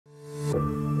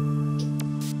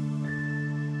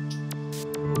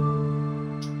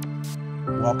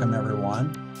Welcome,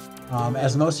 everyone.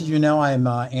 As most of you know, I'm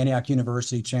Antioch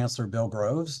University Chancellor Bill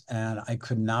Groves, and I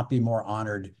could not be more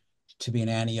honored to be an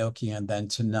Antiochian than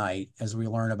tonight as we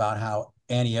learn about how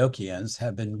Antiochians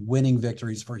have been winning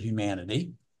victories for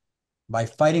humanity by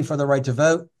fighting for the right to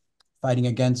vote, fighting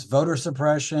against voter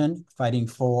suppression, fighting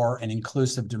for an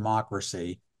inclusive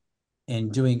democracy,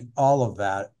 and doing all of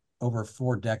that over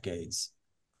 4 decades,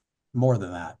 more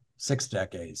than that, 6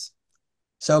 decades.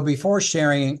 So before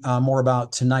sharing more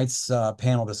about tonight's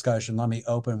panel discussion, let me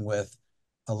open with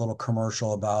a little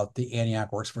commercial about the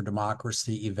Antioch Works for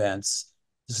Democracy events.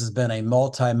 This has been a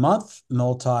multi-month,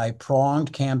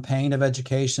 multi-pronged campaign of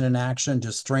education and action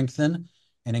to strengthen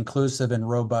an inclusive and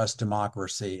robust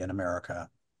democracy in America.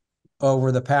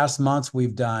 Over the past months,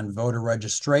 we've done voter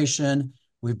registration,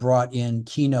 we've brought in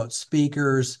keynote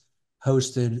speakers,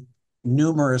 hosted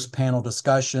numerous panel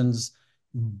discussions,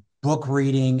 book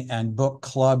reading and book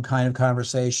club kind of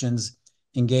conversations,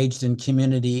 engaged in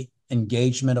community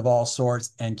engagement of all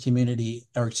sorts and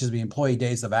employee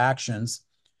days of actions.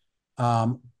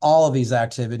 All of these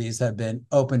activities have been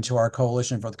open to our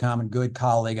Coalition for the Common Good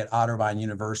colleague at Otterbein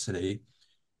University.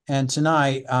 And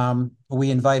tonight, we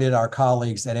invited our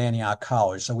colleagues at Antioch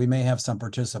College. So we may have some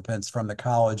participants from the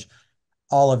college.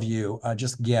 All of you,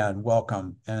 just again,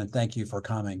 welcome and thank you for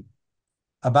coming.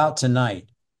 About tonight,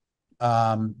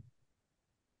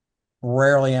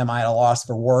 rarely am I at a loss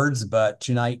for words, but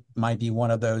tonight might be one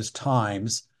of those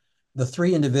times. The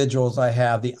 3 individuals I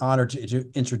have the honor to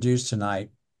introduce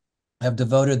tonight have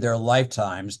devoted their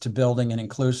lifetimes to building an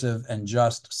inclusive and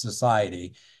just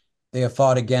society. They have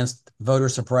fought against voter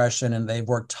suppression, and they've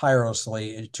worked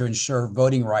tirelessly to ensure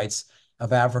voting rights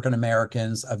of African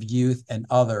Americans, of youth, and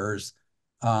others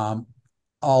all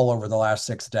over the last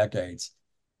 6 decades.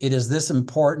 It is this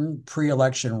important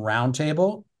pre-election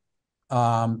roundtable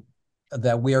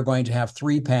that we are going to have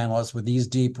 3 panelists with these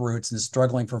deep roots in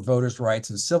struggling for voters' rights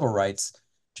and civil rights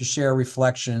to share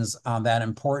reflections on that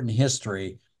important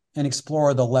history and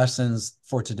explore the lessons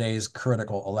for today's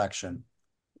critical election.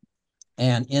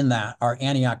 And in that, our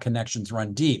Antioch connections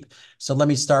run deep. So let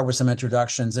me start with some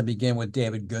introductions and begin with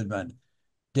David Goodman.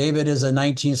 David is a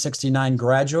 1969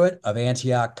 graduate of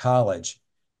Antioch College.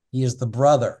 He is the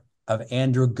brother of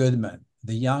Andrew Goodman,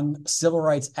 the young civil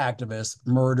rights activist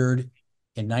murdered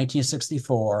in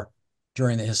 1964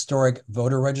 during the historic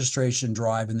voter registration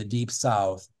drive in the Deep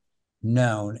South,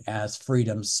 known as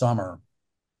Freedom Summer.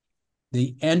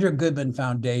 The Andrew Goodman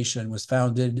Foundation was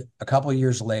founded a couple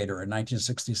years later in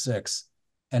 1966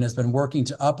 and has been working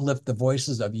to uplift the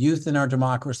voices of youth in our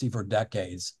democracy for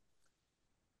decades.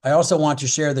 I also want to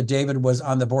share that David was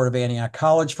on the board of Antioch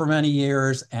College for many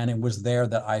years, and it was there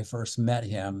that I first met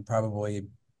him probably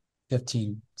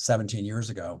 15, 17 years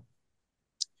ago.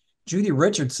 Judy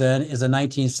Richardson is a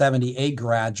 1978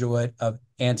 graduate of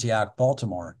Antioch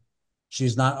Baltimore.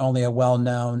 She's not only a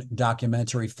well-known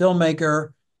documentary filmmaker,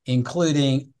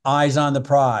 including Eyes on the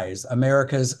Prize,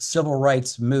 America's Civil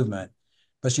Rights Movement,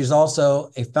 but she's also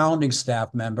a founding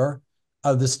staff member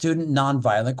of the Student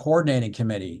Nonviolent Coordinating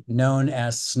Committee, known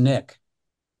as SNCC,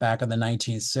 back in the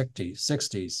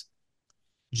 1960s.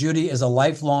 Judy is a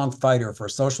lifelong fighter for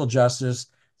social justice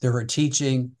through her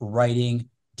teaching, writing,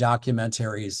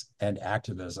 documentaries, and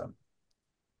activism.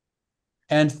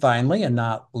 And finally, and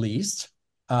not least,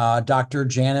 Dr.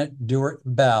 Janet Dewart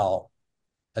Bell,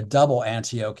 a double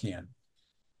Antiochian.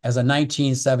 As a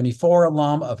 1974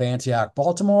 alum of Antioch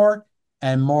Baltimore,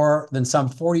 and more than some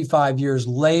 45 years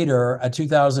later, a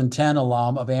 2010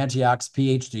 alum of Antioch's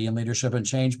PhD in Leadership and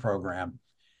Change program.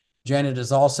 Janet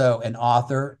is also an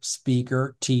author,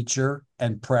 speaker, teacher,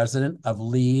 and president of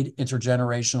Lead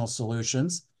Intergenerational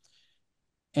Solutions.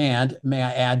 And may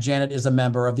I add, Janet is a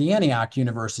member of the Antioch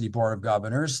University Board of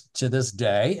Governors to this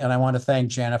day. And I want to thank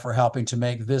Janet for helping to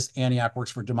make this Antioch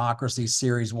Works for Democracy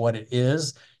series what it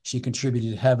is. She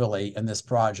contributed heavily in this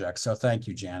project. So thank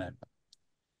you, Janet.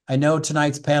 I know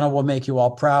tonight's panel will make you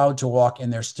all proud to walk in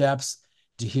their steps,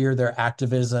 to hear their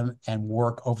activism and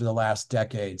work over the last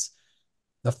decades.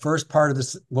 The first part of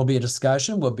this will be a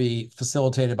discussion, will be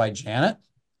facilitated by Janet.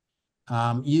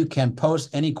 You can post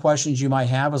any questions you might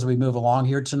have as we move along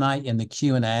here tonight in the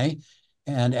Q&A.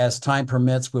 And as time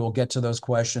permits, we will get to those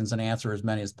questions and answer as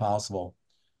many as possible.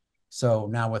 So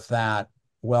now with that,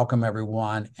 welcome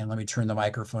everyone. And let me turn the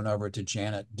microphone over to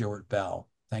Janet Dewart Bell.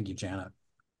 Thank you, Janet.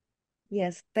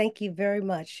 Yes, thank you very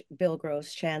much, Bill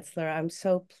Groves, Chancellor. I'm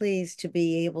so pleased to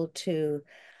be able to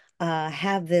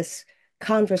have this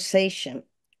conversation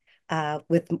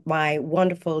with my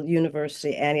wonderful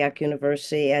university, Antioch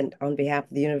University, and on behalf of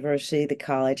the university, the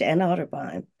college, and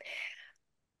Otterbein.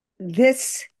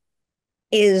 This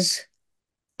is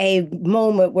a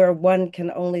moment where one can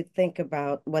only think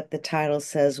about what the title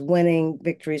says, winning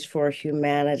victories for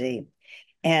humanity.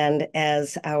 And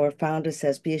as our founder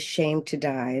says, be ashamed to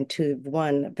die and to have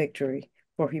won victory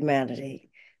for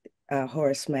humanity,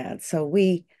 Horace Mann. So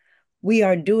we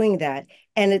are doing that.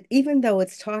 And even though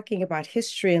it's talking about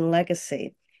history and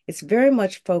legacy, it's very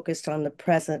much focused on the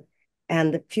present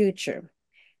and the future.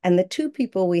 And the two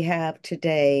people we have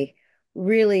today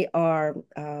really are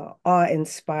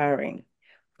awe-inspiring,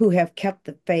 who have kept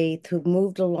the faith, who've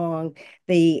moved along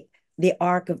the the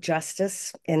arc of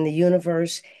justice in the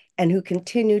universe, and who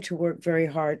continue to work very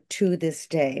hard to this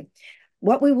day.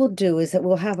 What we will do is that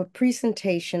we'll have a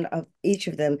presentation of each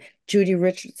of them. Judy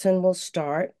Richardson will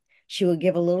start. She will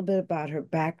give a little bit about her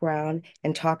background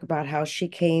and talk about how she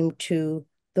came to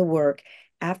the work.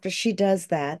 After she does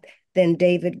that, then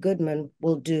David Goodman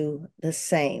will do the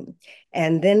same.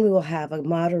 And then we will have a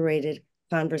moderated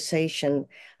conversation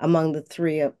among the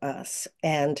three of us.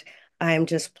 And I am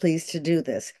just pleased to do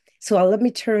this. So let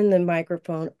me turn the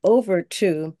microphone over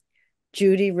to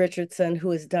Judy Richardson,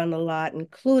 who has done a lot,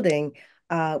 including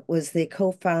was the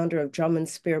co-founder of Drum and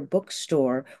Spear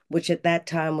Bookstore, which at that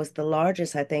time was the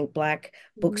largest, I think, Black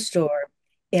bookstore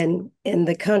in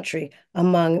the country,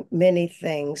 among many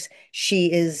things.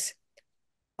 She is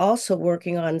also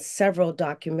working on several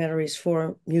documentaries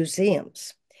for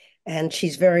museums. And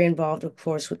she's very involved, of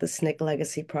course, with the SNCC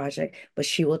Legacy Project, but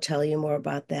she will tell you more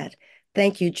about that.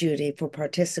 Thank you, Judy, for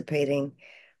participating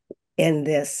in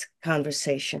this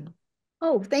conversation.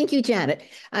 Oh, thank you, Janet.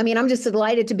 I mean, I'm just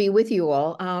delighted to be with you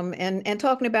all and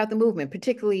talking about the movement,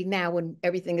 particularly now when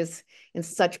everything is in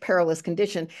such perilous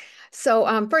condition. So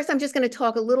first, I'm just going to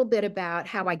talk a little bit about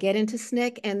how I get into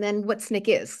SNCC and then what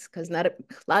SNCC is, because not a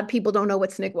lot of people don't know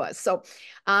what SNCC was. So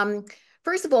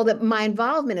first of all, my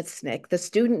involvement at SNCC, the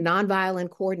Student Nonviolent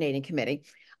Coordinating Committee,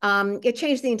 it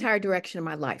changed the entire direction of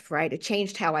my life, right? It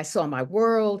changed how I saw my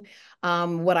world,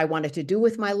 what I wanted to do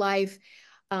with my life.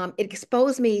 It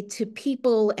exposed me to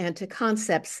people and to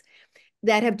concepts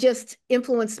that have just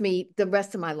influenced me the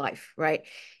rest of my life, right?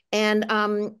 And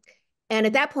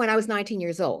at that point, I was 19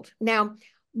 years old. Now,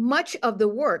 much of the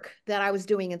work that I was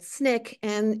doing in SNCC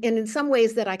and in some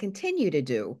ways that I continue to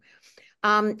do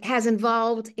has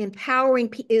involved empowering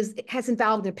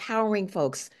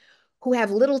folks who have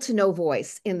little to no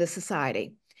voice in the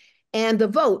society. And the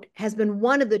vote has been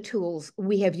one of the tools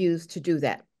we have used to do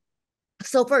that.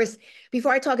 So first,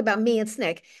 before I talk about me and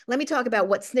SNCC, let me talk about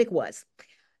what SNCC was.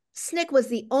 SNCC was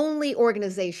the only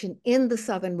organization in the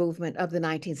Southern movement of the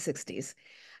 1960s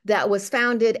that was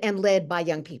founded and led by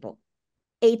young people,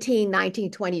 18,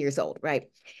 19, 20 years old, right?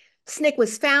 SNCC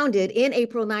was founded in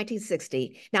April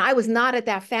 1960. Now, I was not at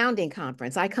that founding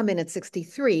conference. I come in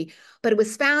 63, but it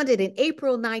was founded in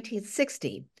April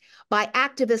 1960 by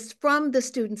activists from the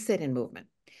student sit-in movement,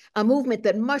 a movement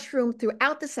that mushroomed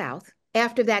throughout the South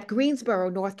after that Greensboro,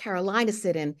 North Carolina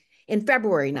sit-in in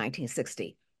February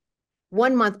 1960,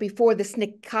 1 month before the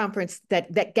SNCC conference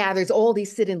that gathers all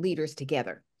these sit-in leaders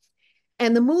together.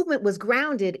 And the movement was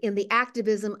grounded in the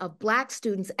activism of Black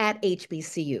students at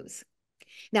HBCUs.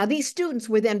 Now, these students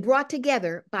were then brought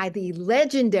together by the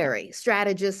legendary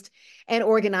strategist and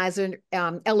organizer,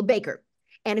 Ella Baker.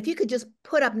 And if you could just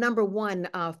put up number one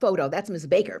photo, that's Ms.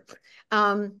 Baker.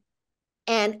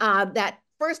 That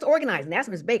first organizing, that's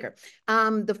Ms. Baker.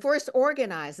 The first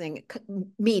organizing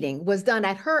meeting was done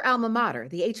at her alma mater,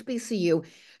 the HBCU,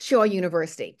 Shaw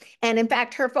University. And in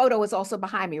fact, her photo is also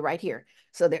behind me right here.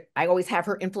 So that I always have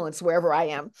her influence wherever I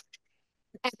am.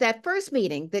 At that first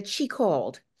meeting that she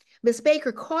called, Ms.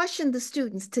 Baker cautioned the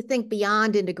students to think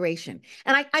beyond integration.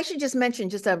 And I should just mention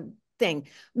just a thing.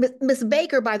 Ms.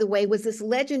 Baker, by the way, was this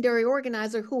legendary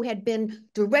organizer who had been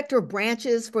director of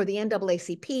branches for the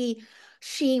NAACP.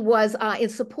 She was in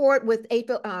support with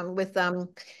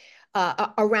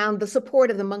around the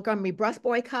support of the Montgomery bus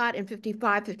boycott in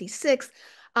 55, 56.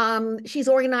 She's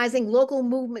organizing local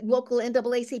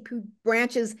NAACP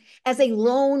branches as a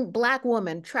lone Black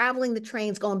woman, traveling the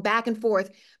trains, going back and forth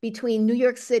between New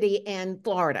York City and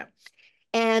Florida.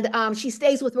 And she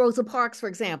stays with Rosa Parks, for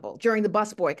example, during the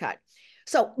bus boycott.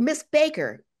 So Miss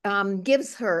Baker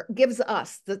gives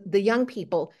us, the young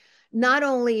people, not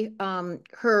only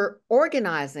her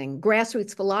organizing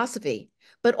grassroots philosophy,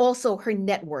 but also her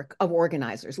network of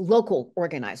organizers, local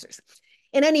organizers.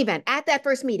 In any event, at that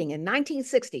first meeting in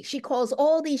 1960, she calls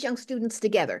all these young students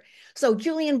together. So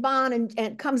Julian Bond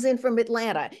and comes in from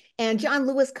Atlanta, and John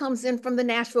Lewis comes in from the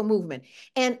Nashville movement,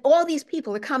 and all these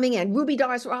people are coming in. Ruby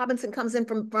Doris Robinson comes in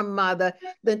from the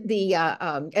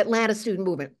Atlanta student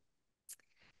movement.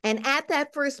 And at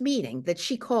that first meeting that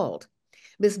she called,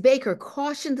 Ms. Baker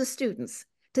cautioned the students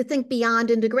to think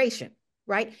beyond integration.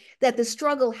 right? That the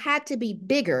struggle had to be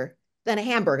bigger than a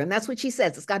hamburger. And that's what she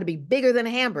says. It's got to be bigger than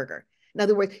a hamburger. In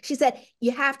other words, she said,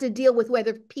 you have to deal with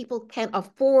whether people can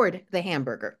afford the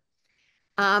hamburger.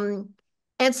 And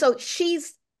so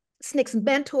she's SNCC's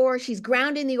mentor. She's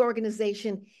grounding the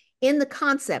organization in the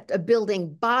concept of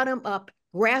building bottom-up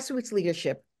grassroots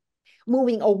leadership,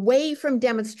 moving away from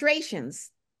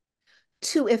demonstrations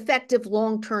to effective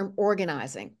long-term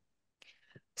organizing.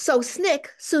 So SNCC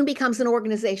soon becomes an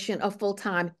organization of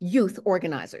full-time youth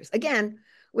organizers. Again,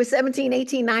 we're 17,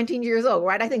 18, 19 years old,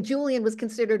 right? I think Julian was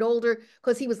considered older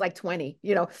because he was like 20,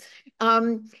 you know.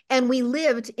 And we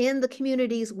lived in the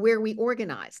communities where we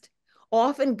organized,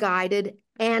 often guided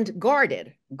and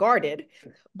guarded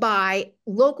by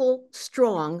local,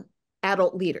 strong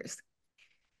adult leaders.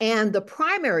 And the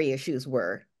primary issues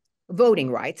were voting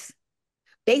rights.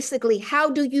 Basically, how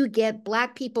do you get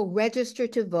Black people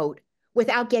registered to vote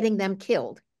without getting them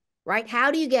killed, right?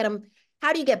 How do you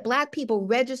get Black people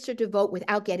registered to vote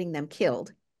without getting them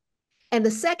killed? And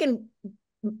the second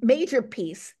major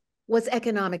piece was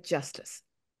economic justice.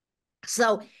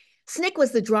 So SNCC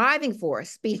was the driving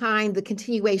force behind the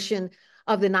continuation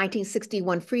of the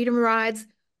 1961 Freedom Rides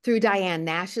through Diane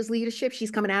Nash's leadership. She's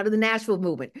coming out of the Nashville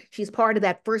movement. She's part of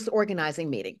that first organizing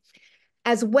meeting,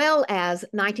 as well as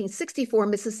 1964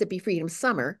 Mississippi Freedom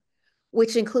Summer,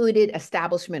 which included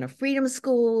establishment of freedom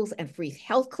schools and free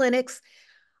health clinics,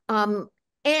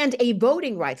 and a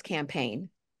voting rights campaign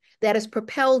that is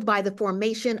propelled by the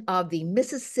formation of the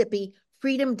Mississippi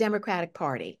Freedom Democratic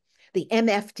Party, the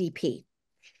MFDP.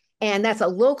 And that's a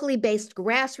locally based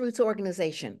grassroots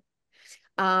organization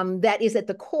that is at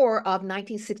the core of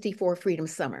 1964 Freedom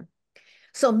Summer.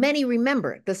 So many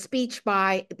remember the speech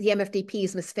by the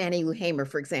MFDP's Miss Fannie Lou Hamer,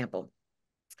 for example,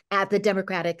 at the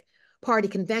Democratic Party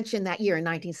convention that year in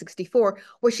 1964,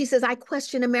 where she says, "I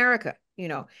question America," you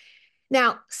know.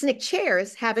 Now, SNCC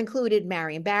chairs have included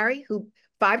Marion Barry, who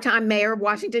five-time mayor of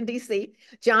Washington, D.C.,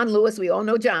 John Lewis, we all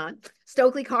know John,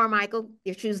 Stokely Carmichael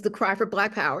issues the cry for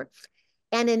Black power.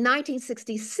 And in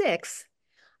 1966,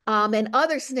 and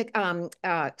other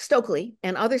SNCC, Stokely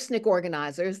and other SNCC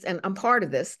organizers, and I'm part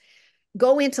of this,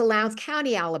 go into Lowndes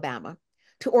County, Alabama,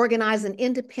 to organize an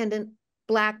independent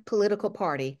Black political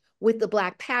party with the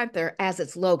Black Panther as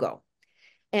its logo.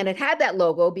 And it had that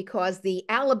logo because the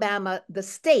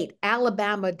state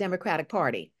Alabama Democratic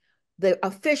Party, the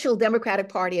official Democratic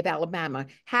Party of Alabama,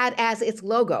 had as its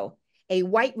logo a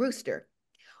white rooster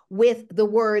with the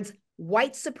words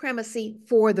 "white supremacy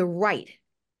for the right"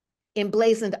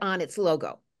 emblazoned on its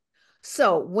logo.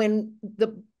 So when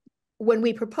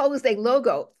we proposed a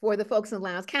logo for the folks in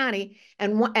Lowndes County,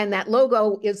 and that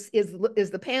logo is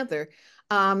the Panther,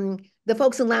 the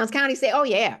folks in Lowndes County say, "Oh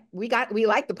yeah, we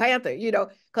like the Panther," you know,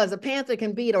 because a panther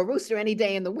can beat a rooster any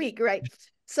day in the week, right?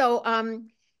 So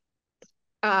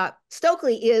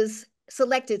Stokely is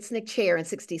selected SNCC chair in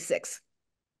 '66,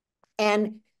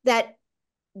 and that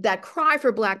cry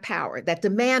for Black power, that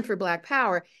demand for Black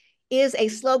power, is a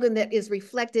slogan that is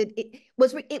reflected. It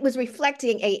was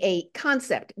reflecting a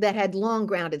concept that had long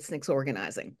grounded SNCC's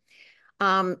organizing.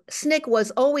 SNCC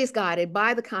was always guided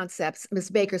by the concepts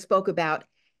Ms. Baker spoke about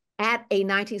at a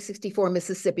 1964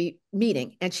 Mississippi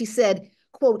meeting. And she said,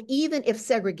 quote, "Even if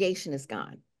segregation is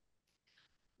gone,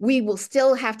 we will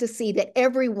still have to see that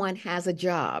everyone has a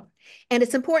job." And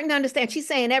it's important to understand, she's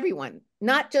saying everyone,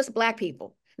 not just Black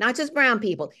people, not just brown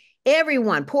people,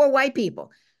 everyone, poor white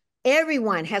people,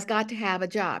 everyone has got to have a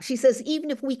job. She says,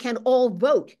 even if we can all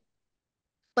vote,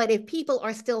 but if people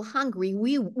are still hungry,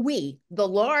 we, the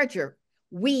larger,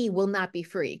 we will not be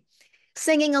free.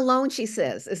 Singing alone, she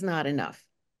says, is not enough.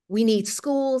 We need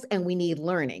schools and we need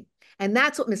learning. And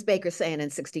that's what Ms. Baker's saying in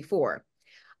 '64.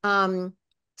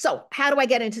 So how do I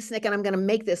get into SNCC? And I'm going to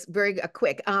make this very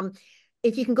quick.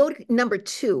 If you can go to number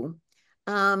 2,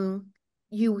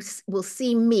 you will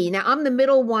see me. Now, I'm the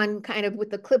middle one, kind of with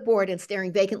the clipboard and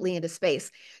staring vacantly into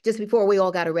space, just before we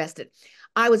all got arrested.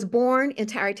 I was born in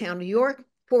Tarrytown, New York,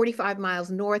 45 miles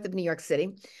north of New York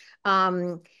City.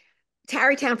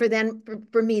 Tarrytown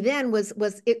for me then was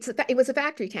a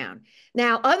factory town.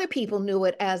 Now, other people knew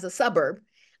it as a suburb,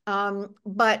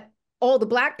 but all the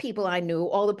Black people I knew,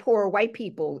 all the poor white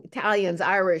people, Italians,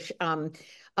 Irish,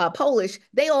 Polish,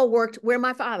 they all worked where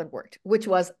my father worked, which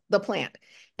was the plant.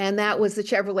 And that was the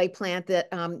Chevrolet plant that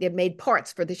it made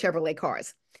parts for the Chevrolet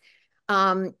cars.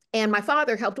 And my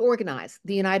father helped organize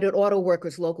the United Auto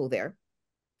Workers local there.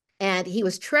 And he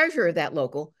was treasurer of that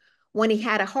local when he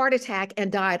had a heart attack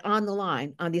and died on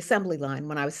the assembly line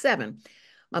when I was 7.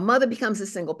 My mother becomes a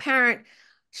single parent.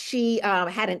 She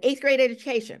had an 8th grade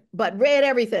education, but read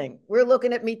everything. We're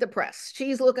looking at Meet the Press.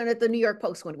 She's looking at the New York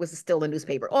Post when it was still a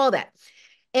newspaper, all that.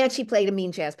 and she played a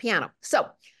mean jazz piano. So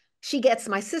she gets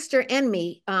my sister and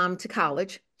me to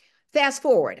college. Fast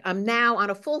forward, I'm now on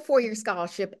a full 4-year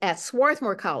scholarship at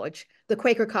Swarthmore College, the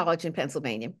Quaker College in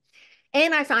Pennsylvania.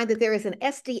 And I find that there is an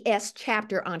SDS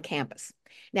chapter on campus.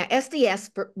 Now,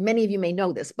 SDS, for many of you may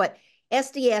know this, but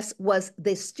SDS was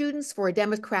the Students for a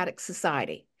Democratic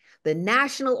Society, the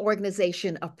national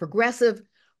organization of progressive,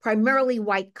 primarily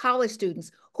white college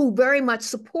students who very much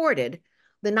supported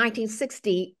the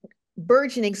 1960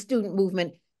 burgeoning student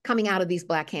movement coming out of these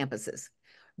Black campuses,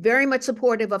 very much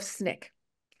supportive of SNCC.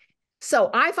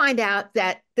 So I find out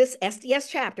that this SDS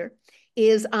chapter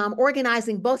is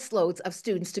organizing busloads of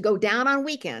students to go down on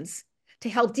weekends to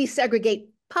help desegregate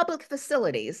public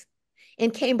facilities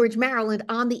in Cambridge, Maryland,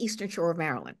 on the Eastern Shore of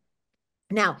Maryland.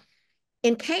 Now,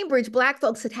 in Cambridge, Black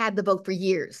folks had had the vote for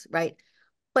years, right?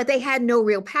 But they had no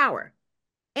real power.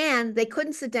 And they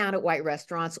couldn't sit down at white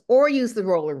restaurants or use the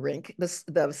roller rink,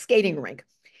 the skating rink.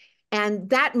 And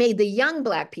that made the young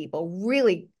Black people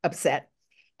really upset.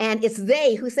 And it's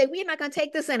they who say, we're not going to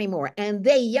take this anymore. And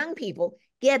they, young people,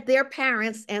 get their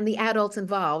parents and the adults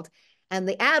involved. And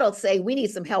the adults say, we need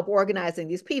some help organizing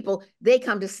these people. They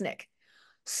come to SNCC.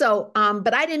 So,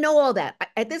 but I didn't know all that.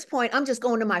 At this point, I'm just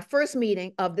going to my first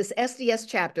meeting of this SDS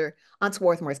chapter on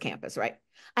Swarthmore's campus, right?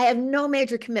 I have no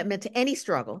major commitment to any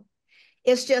struggle.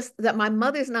 It's just that my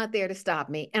mother's not there to stop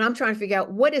me. And I'm trying to figure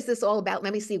out, what is this all about?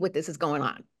 Let me see what this is going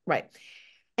on, right?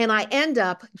 And I end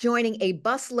up joining a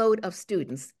busload of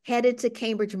students headed to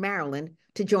Cambridge, Maryland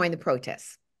to join the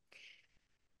protests.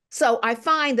 So I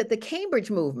find that the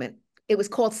Cambridge movement, it was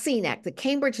called CNAC, the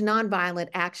Cambridge Nonviolent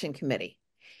Action Committee.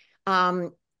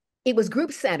 It was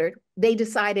group-centered. They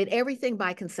decided everything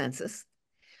by consensus.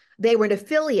 They were an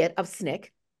affiliate of SNCC,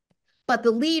 but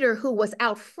the leader who was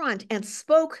out front and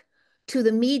spoke to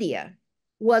the media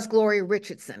was Gloria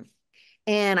Richardson.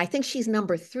 And I think she's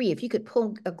number 3. If you could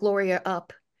pull Gloria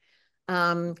up.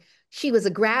 She was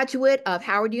a graduate of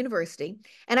Howard University.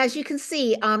 And as you can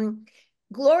see,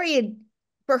 Gloria,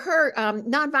 for her,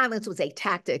 nonviolence was a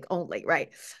tactic only, right?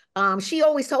 She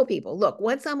always told people, look,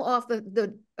 once I'm off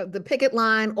the picket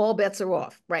line, all bets are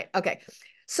off, right? Okay.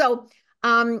 So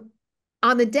on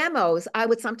the demos, I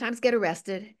would sometimes get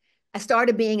arrested. I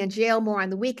started being in jail more on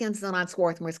the weekends than on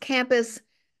Swarthmore's campus.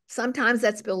 Sometimes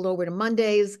that spilled over to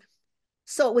Mondays.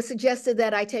 So it was suggested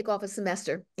that I take off a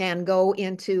semester and go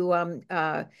into,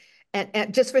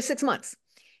 and just for 6 months.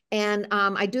 And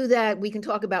I do that. We can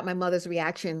talk about my mother's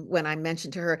reaction when I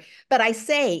mentioned to her. But I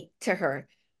say to her,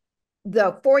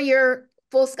 the 4-year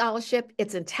full scholarship,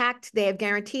 it's intact. They have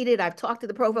guaranteed it. I've talked to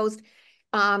the provost.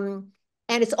 And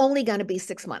it's only going to be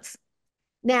 6 months.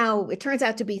 Now, it turns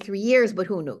out to be 3 years, but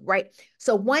who knew, right?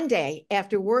 So one day,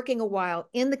 after working a while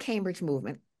in the Cambridge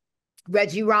movement,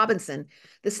 Reggie Robinson,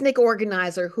 the SNCC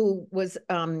organizer who was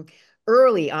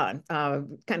early on,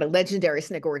 kind of legendary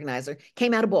SNCC organizer,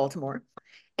 came out of Baltimore.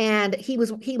 And he was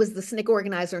the SNCC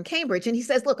organizer in Cambridge. And he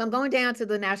says, look, I'm going down to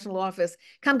the national office.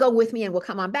 Come go with me and we'll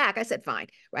come on back. I said, fine,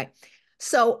 right?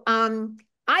 So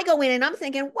I go in and I'm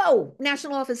thinking, whoa,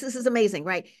 national office, this is amazing,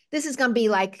 right? This is going to be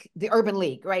like the Urban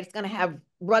League, right? It's going to have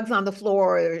rugs on the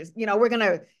floor. You know, we're going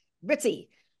to, ritzy.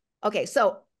 Okay,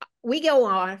 so we go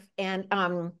off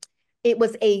and it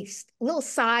was a little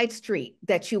side street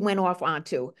that you went off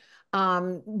onto,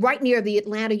 right near the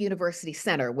Atlanta University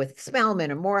Center with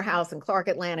Spelman and Morehouse and Clark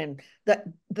Atlanta and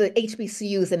the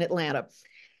HBCUs in Atlanta.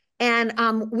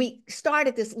 And we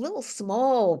started this little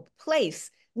small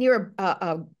place near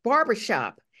a barber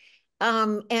shop.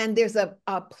 And there's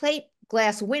a plate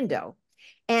glass window.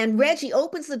 And Reggie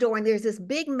opens the door and there's this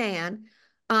big man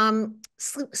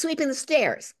sweeping the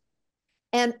stairs.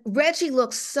 And Reggie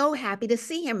looks so happy to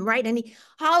see him, right? And he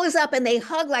hollers up and they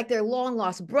hug like they're long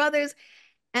lost brothers.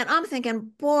 And I'm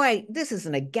thinking, boy, this is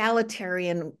an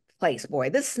egalitarian place, boy.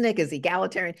 This SNCC is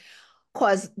egalitarian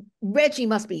because Reggie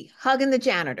must be hugging the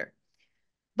janitor.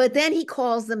 But then he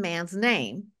calls the man's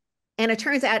name. And it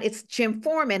turns out it's Jim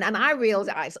Foreman. And I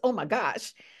realized, oh my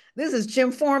gosh, this is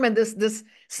Jim Foreman, this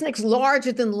SNCC's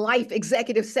larger than life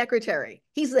executive secretary.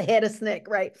 He's the head of SNCC,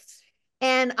 right?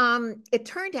 And it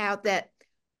turned out that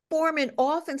Foreman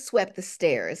often swept the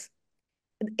stairs,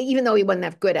 even though he wasn't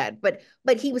that good at it.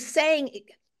 But he was saying,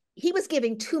 he was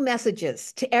giving 2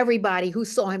 messages to everybody who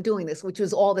saw him doing this, which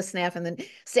was all the staff in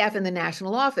the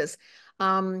national office.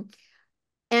 And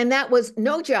that was,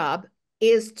 no job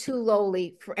is too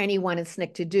lowly for anyone in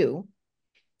SNCC to do.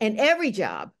 And every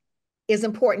job is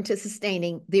important to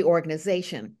sustaining the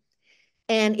organization.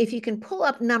 And if you can pull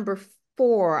up number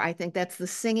 4, I think that's the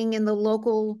singing in the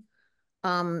local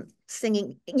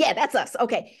singing. Yeah, that's us.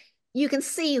 Okay. You can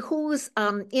see who's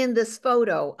in this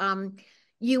photo.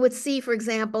 you would see, for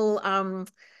example,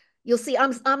 you'll see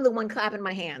I'm the one clapping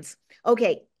my hands.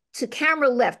 Okay, to camera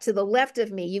left, to the left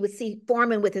of me, you would see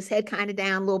Foreman with his head kind of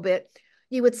down a little bit.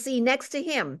 You would see next to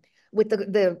him with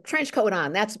the trench coat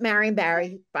on, that's Marion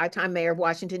Barry, five-time mayor of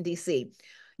Washington, D.C.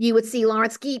 You would see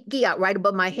Lawrence Guillot right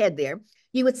above my head there.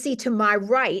 You would see to my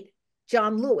right,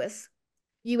 John Lewis.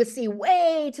 You would see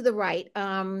way to the right,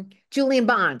 Julian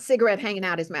Bond, cigarette hanging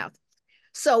out his mouth.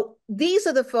 So these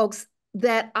are the folks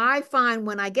that I find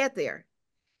when I get there.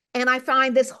 And I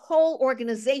find this whole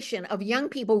organization of young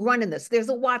people running this. There's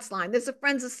a Watts line, there's a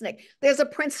Friends of SNCC, there's a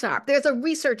Prince Shop, there's a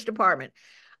research department.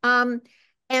 And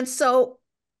so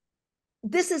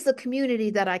this is the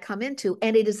community that I come into,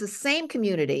 and it is the same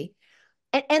community,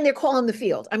 and they're calling the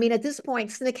field. I mean, at this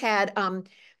point, SNCC had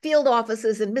field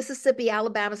offices in Mississippi,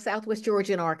 Alabama, Southwest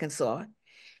Georgia, and Arkansas.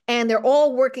 And they're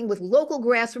all working with local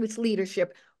grassroots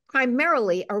leadership,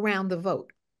 primarily around the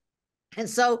vote. And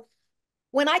so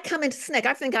when I come into SNCC,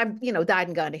 I think I've, died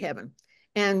and gone to heaven.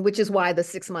 And which is why the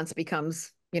 6 months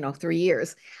becomes, 3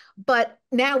 years. But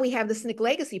now we have the SNCC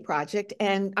Legacy Project,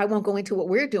 and I won't go into what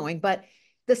we're doing, but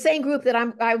the same group that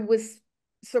I was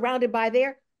surrounded by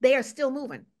there, they are still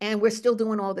moving, and we're still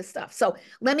doing all this stuff. So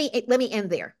let me end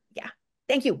there. Yeah.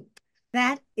 Thank you.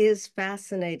 That is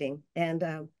fascinating.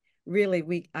 And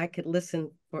really, I could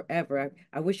listen forever.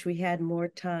 I wish we had more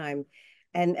time.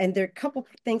 And there are a couple of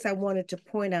things I wanted to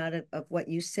point out of what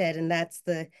you said, and that's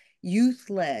the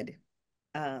youth-led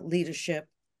leadership.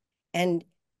 And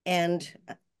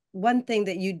one thing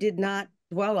that you did not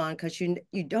dwell on, because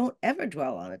you don't ever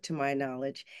dwell on it, to my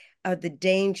knowledge, are the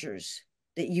dangers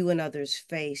that you and others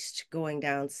faced going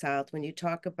down south. When you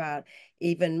talk about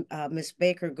even Miss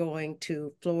Baker going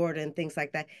to Florida and things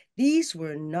like that, these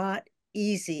were not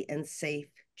easy and safe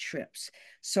trips.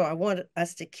 So I want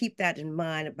us to keep that in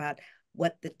mind about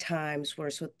what the times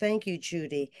were. So thank you,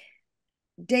 Judy.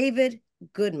 David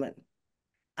Goodman,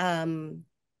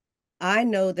 I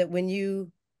know that when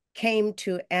you came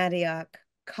to Antioch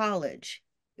College,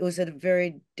 it was at a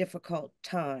very difficult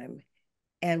time.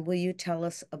 And will you tell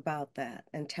us about that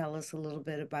and tell us a little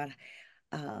bit about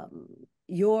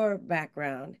your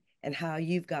background and how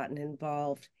you've gotten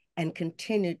involved and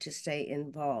continued to stay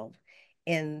involved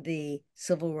in the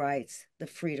civil rights, the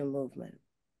freedom movement?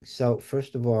 So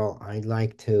first of all, I'd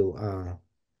like to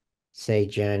say,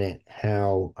 Janet,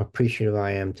 how appreciative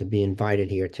I am to be invited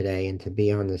here today and to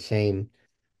be on the same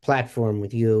platform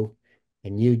with you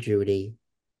and you, Judy,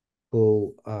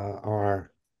 who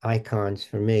are icons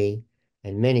for me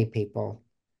and many people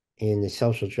in the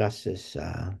social justice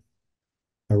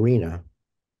arena.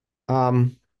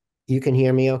 You can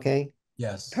hear me okay?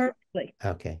 Yes. Perfectly.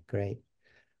 Okay, great.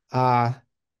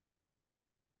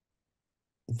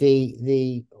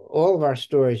 The all of our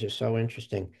stories are so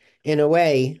interesting. In a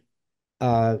way,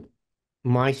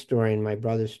 my story and my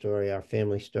brother's story, our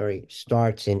family story,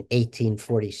 starts in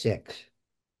 1846.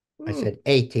 I said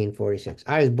 1846.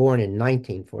 I was born in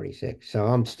 1946, so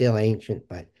I'm still ancient,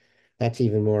 but that's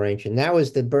even more ancient. That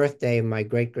was the birthday of my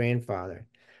great-grandfather.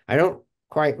 I don't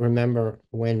quite remember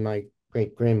when my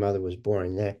great-grandmother was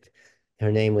born.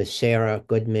 Her name was Sarah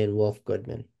Goodman, Wolf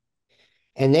Goodman.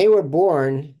 And they were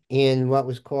born in what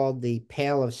was called the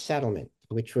Pale of Settlement,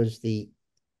 which was the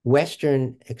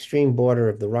western extreme border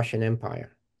of the Russian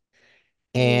Empire.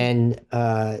 And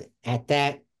at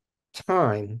that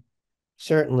time,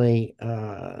 certainly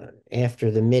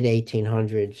after the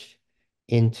mid-1800s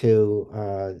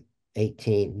into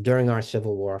during our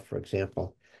Civil War, for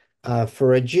example,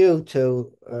 for a Jews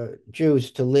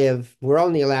to live, we're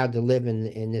only allowed to live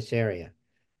in this area,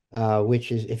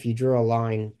 which is, if you draw a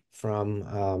line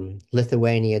from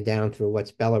Lithuania down through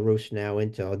what's Belarus now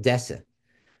into Odessa,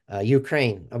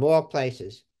 Ukraine, of all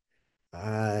places,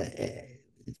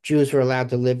 Jews were allowed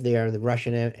to live there. The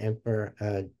Russian Emperor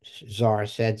Tsar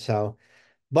said so,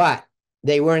 but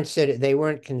they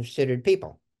weren't considered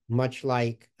people. Much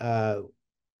like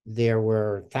there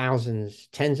were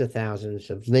tens of thousands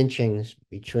of lynchings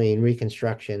between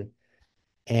Reconstruction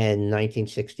and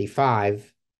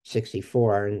 1965,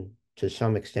 64, and to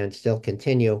some extent still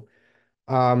continue.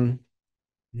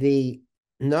 The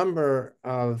number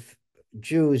of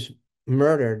Jews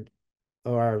murdered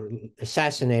or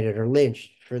assassinated or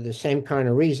lynched for the same kind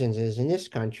of reasons as in this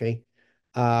country,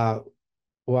 why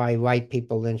white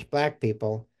people lynch black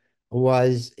people,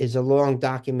 is a long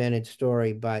documented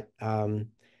story. But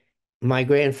my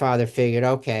grandfather figured,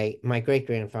 okay, my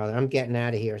great-grandfather, I'm getting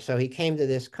out of here. So he came to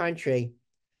this country,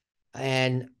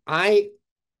 and I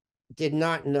did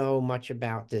not know much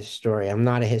about this story. I'm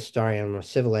not a historian, I'm a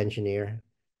civil engineer.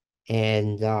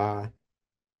 And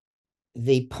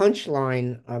the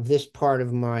punchline of this part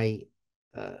of my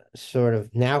sort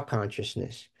of now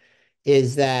consciousness,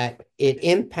 is that it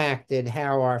impacted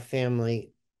how our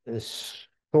family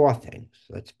saw things,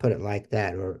 let's put it like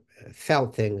that, or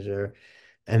felt things, or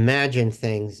imagined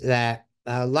things, that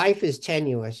life is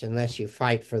tenuous unless you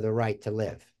fight for the right to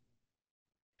live.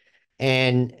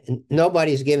 And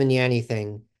nobody's given you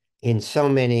anything in so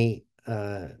many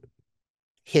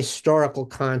historical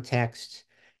contexts.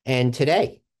 And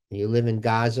today, you live in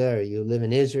Gaza, or you live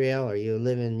in Israel, or you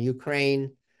live in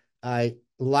Ukraine,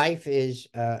 life is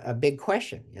a big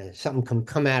question. You know, something can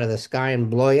come out of the sky and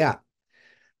blow you up.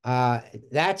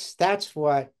 That's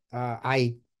what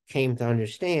I came to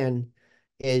understand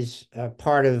is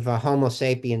part of Homo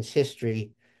sapiens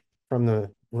history from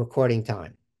the recording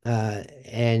time.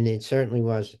 And it certainly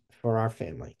was for our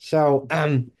family. So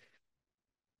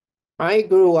I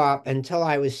grew up until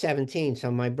I was 17.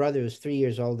 So my brother was 3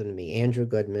 years older than me, Andrew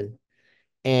Goodman.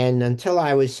 And until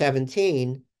I was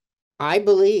 17, I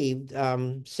believed,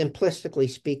 simplistically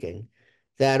speaking,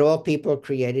 that all people are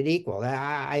created equal.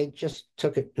 I just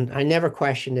took it, I never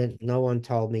questioned it. No one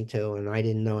told me to, and I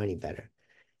didn't know any better.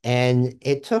 And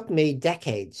it took me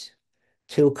decades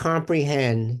to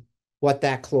comprehend what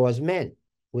that clause meant,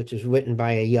 which was written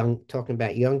by a young, talking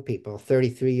about young people,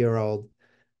 33-year-old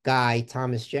guy,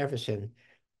 Thomas Jefferson.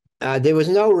 There was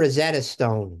no Rosetta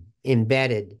Stone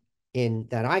embedded in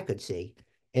that I could see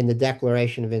in the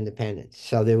Declaration of Independence.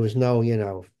 So there was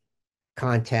no,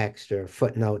 context or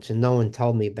footnotes, and no one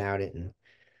told me about it. And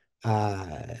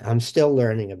I'm still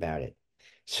learning about it.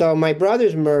 So my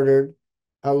brother's murdered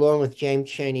along with James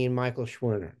Chaney and Michael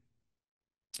Schwerner.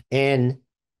 And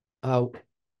uh,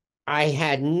 I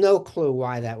had no clue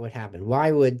why that would happen.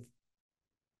 Why would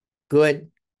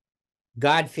good,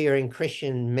 God-fearing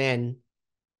Christian men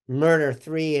murder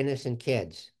three innocent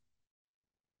kids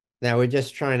that were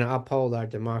just trying to uphold our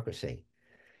democracy?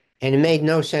 And it made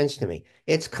no sense to me.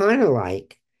 It's kind of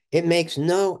like it makes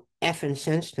no effing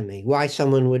sense to me why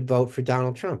someone would vote for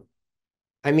Donald Trump.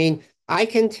 I mean, I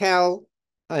can tell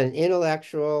an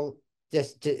intellectual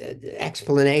just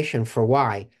explanation for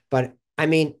why, but I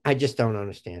mean, I just don't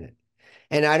understand it.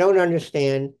 And I don't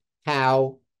understand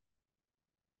how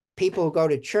people who go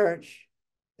to church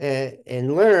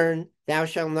and learn thou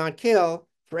shalt not kill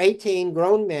for 18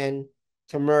 grown men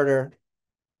to murder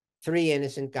three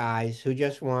innocent guys who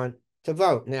just want to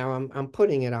vote. Now, I'm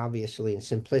putting it obviously in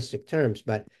simplistic terms,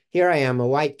 but here I am, a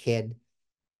white kid.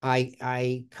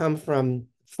 I come from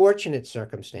fortunate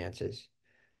circumstances,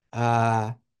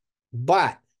 but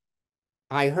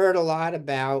I heard a lot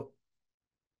about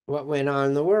what went on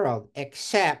in the world,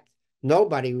 except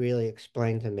nobody really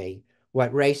explained to me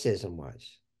what racism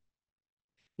was.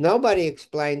 Nobody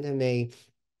explained to me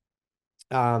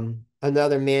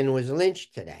another man was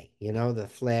lynched today, the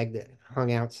flag that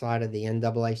hung outside of the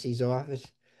NAAC's office.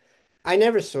 I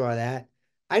never saw that.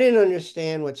 I didn't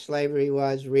understand what slavery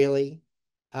was really.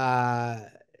 Uh,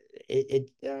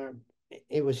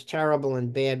 it was terrible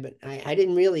and bad, but I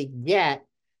didn't really get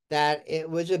that it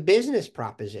was a business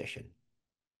proposition.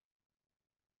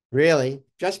 Really,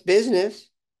 just business.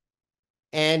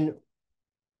 And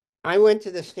I went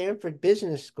to the Stanford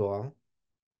Business School,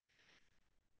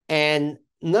 and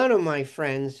none of my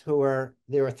friends there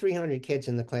were 300 kids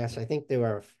in the class. I think there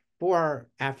were 4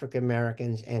 African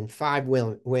Americans and 5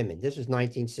 women. This was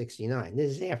 1969.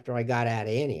 This is after I got out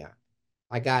of Antioch.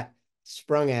 I got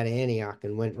sprung out of Antioch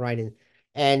and went right in.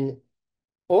 And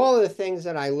all of the things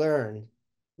that I learned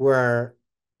were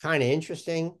kind of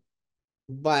interesting,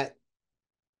 but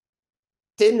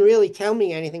didn't really tell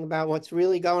me anything about what's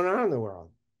really going on in the world.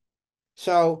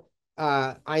 So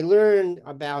I learned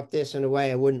about this in a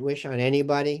way I wouldn't wish on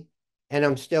anybody, and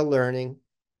I'm still learning.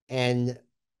 And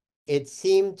it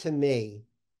seemed to me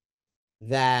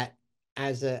that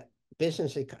as a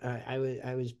business,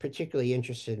 I was particularly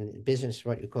interested in business,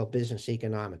 what you call business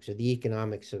economics, or the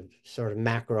economics of sort of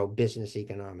macro business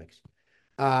economics,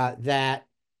 that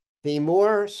the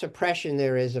more suppression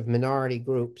there is of minority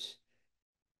groups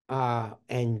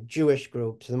and Jewish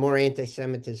groups, the more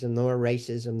anti-Semitism, the more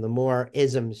racism, the more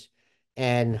isms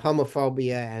and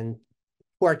homophobia and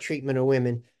poor treatment of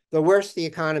women, the worse the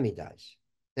economy does.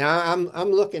 Now,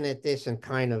 I'm looking at this in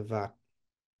kind of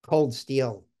cold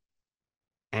steel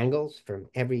angles from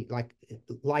like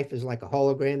life is like a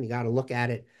hologram. You got to look at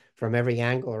it from every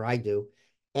angle, or I do.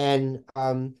 And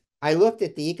I looked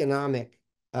at the economic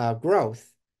growth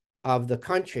of the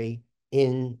country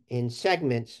in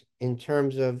segments in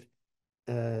terms of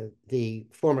the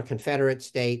former Confederate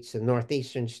states, the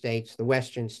northeastern states, the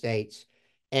western states,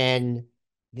 and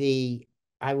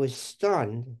I was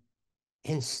stunned,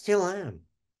 and still am,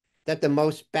 that the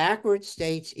most backward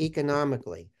states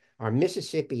economically are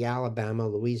Mississippi, Alabama,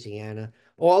 Louisiana,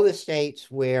 all the states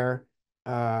where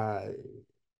the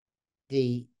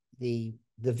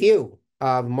view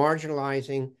of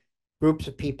marginalizing groups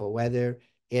of people, whether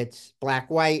it's black,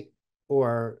 white,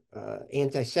 or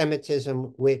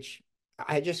anti-Semitism, which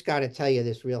I just got to tell you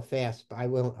this real fast, but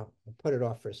I'll put it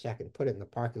off for a second, put it in the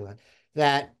parking lot,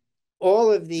 that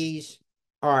all of these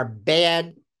are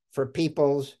bad for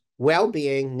people's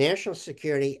well-being, national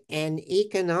security, and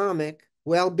economic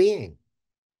well-being.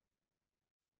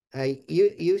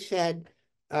 You said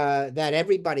that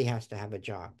everybody has to have a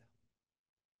job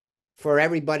for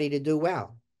everybody to do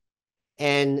well.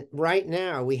 And right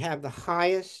now we have the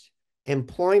highest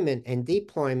employment and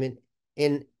deployment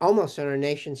in almost in our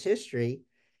nation's history.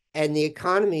 And the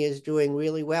economy is doing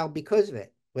really well because of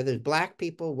it, whether it's black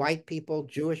people, white people,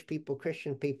 Jewish people,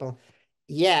 Christian people.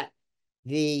 Yet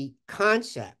the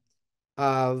concept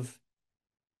of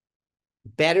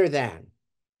better than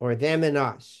or them and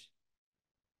us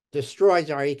destroys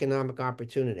our economic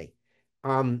opportunity.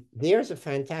 There's a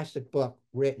fantastic book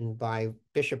written by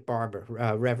Bishop Barber,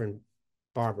 Reverend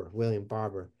Barber, William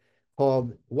Barber,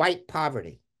 called White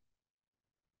Poverty.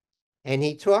 And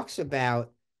he talks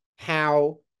about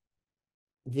how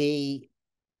the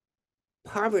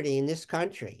poverty in this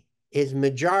country is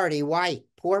majority white,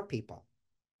 poor people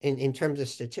in terms of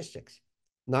statistics,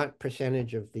 not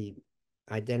percentage of the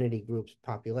identity group's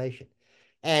population.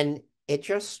 And it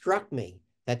just struck me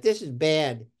that this is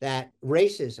bad, that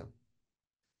racism,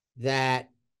 that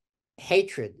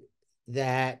hatred,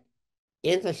 that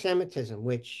anti-Semitism,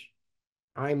 which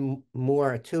I'm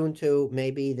more attuned to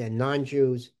maybe than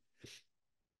non-Jews,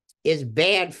 is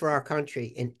bad for our country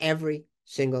in every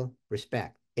single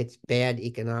respect. It's bad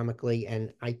economically.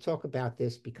 And I talk about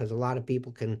this because a lot of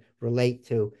people can relate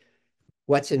to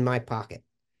what's in my pocket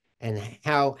and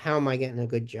how am I getting a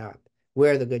good job?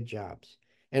 Where are the good jobs?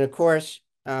 And of course,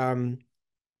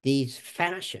 these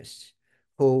fascists,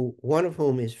 who one of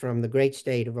whom is from the great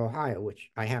state of Ohio, which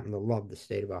I happen to love the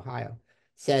state of Ohio,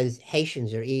 says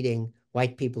Haitians are eating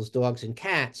white people's dogs and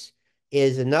cats,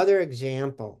 is another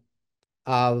example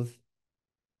of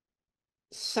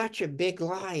such a big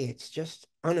lie. It's just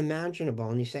unimaginable.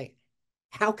 And you say,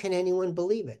 how can anyone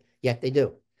believe it? Yet they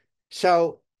do.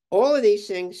 So all of these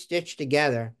things stitched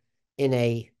together in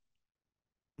a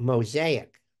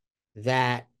mosaic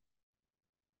that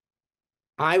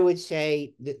I would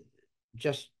say, that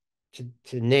just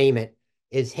to name it,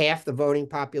 is half the voting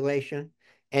population,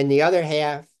 and the other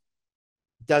half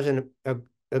doesn't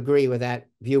agree with that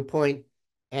viewpoint.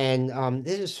 And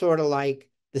this is sort of like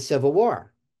the Civil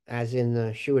War, as in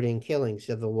the shooting, killing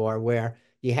Civil War, where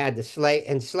you had the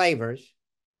enslavers,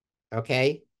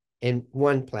 okay, in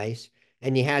one place,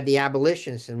 and you had the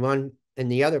abolitionists in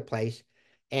the other place,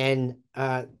 and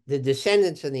the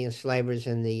descendants of the enslavers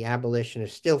and the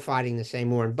abolitionists still fighting the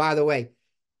same war. And by the way,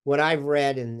 what I've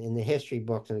read in the history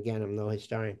books, and again, I'm no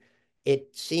historian,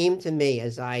 it seemed to me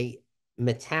as I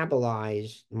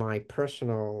metabolized my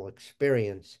personal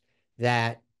experience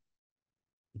that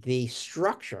the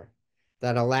structure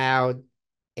that allowed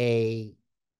a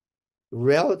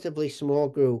relatively small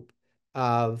group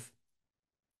of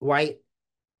white,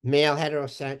 male,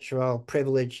 heterosexual,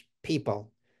 privileged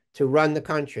people to run the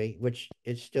country, which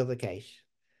is still the case.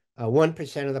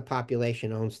 1% of the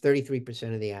population owns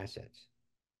 33% of the assets.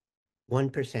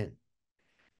 1%.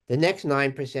 The next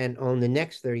 9% own the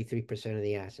next 33% of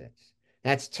the assets.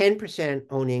 That's 10%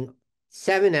 owning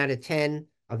 7 out of 10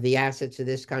 of the assets of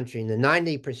this country, and the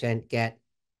 90% get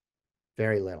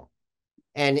very little.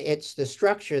 And it's the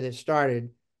structure that started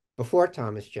before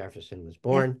Thomas Jefferson was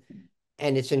born,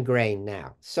 and it's ingrained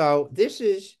now. So this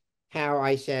is how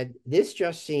I said, this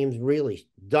just seems really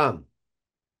dumb.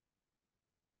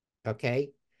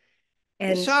 Okay?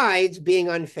 And besides being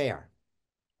unfair.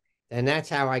 And that's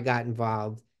how I got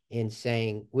involved in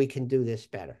saying, we can do this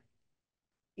better.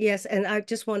 Yes, and I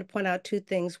just want to point out two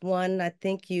things. One, I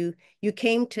think you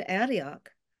came to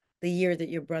Antioch the year that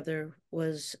your brother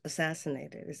was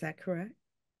assassinated. Is that correct?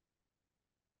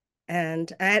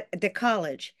 And at the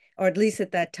college, or at least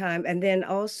at that time. And then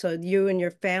also you and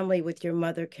your family with your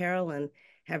mother, Carolyn,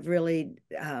 have really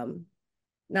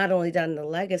not only done the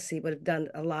legacy, but have done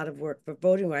a lot of work for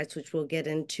voting rights, which we'll get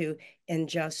into in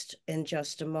just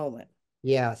a moment.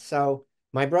 Yeah, so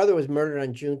my brother was murdered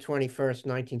on June 21st,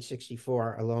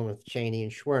 1964, along with Cheney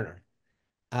and Schwerner.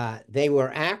 They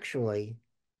were actually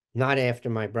not after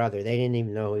my brother. They didn't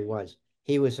even know who he was.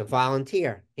 He was a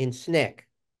volunteer in SNCC.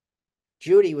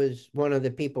 Judy was one of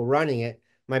the people running it.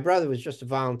 My brother was just a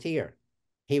volunteer.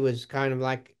 He was kind of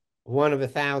like one of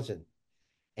 1,000.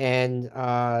 And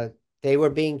they were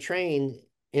being trained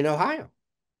in Ohio,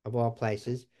 of all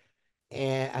places.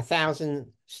 1,000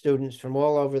 students from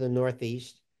all over the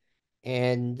Northeast.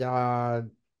 And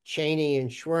Cheney and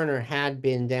Schwerner had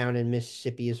been down in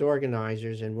Mississippi as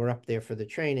organizers and were up there for the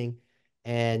training.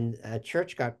 And a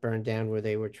church got burned down where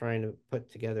they were trying to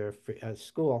put together a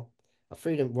school,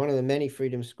 one of the many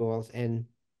freedom schools. And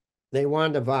they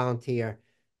wanted to volunteer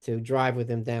to drive with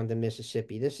them down to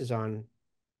Mississippi. This is on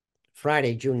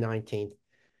Friday, June 19th,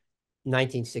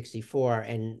 1964.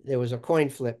 And there was a coin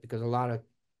flip because a lot of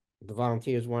the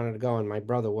volunteers wanted to go, and my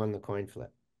brother won the coin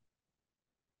flip.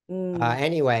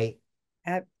 Anyway,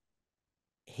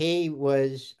 he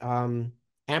was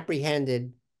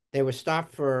apprehended. They were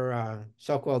stopped for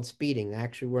so-called speeding. They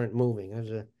actually weren't moving. It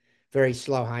was a very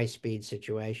slow, high-speed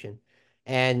situation.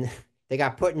 And they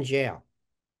got put in jail.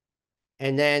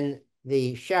 And then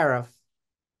the sheriff,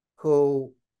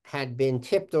 who had been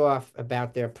tipped off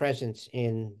about their presence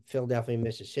in Philadelphia,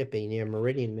 Mississippi, near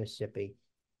Meridian, Mississippi,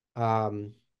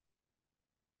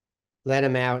 let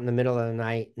him out in the middle of the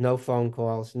night, no phone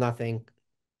calls, nothing.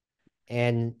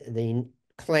 And the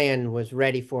Klan was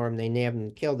ready for him. They nabbed him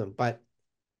and killed him. But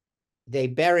they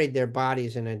buried their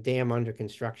bodies in a dam under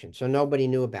construction. So nobody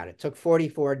knew about it. It took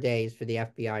 44 days for the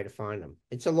FBI to find them.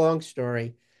 It's a long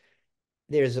story.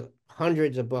 There's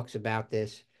hundreds of books about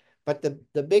this. But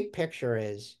the big picture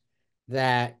is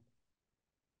that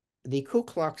the Ku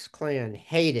Klux Klan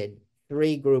hated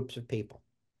three groups of people: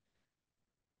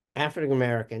 African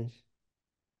Americans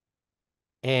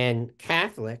and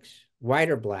Catholics,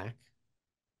 white or black.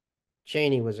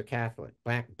 Cheney was a Catholic,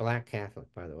 black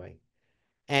Catholic, by the way,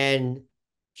 and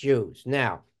Jews.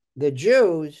 Now, the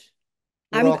Jews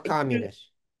were all communists.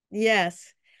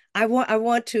 Yes. I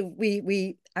want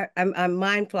to I'm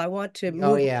mindful. I want to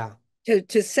move to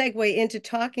segue into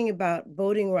talking about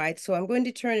voting rights. So I'm going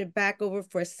to turn it back over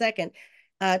for a second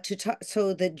to talk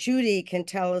so that Judy can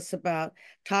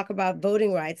talk about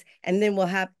voting rights, and then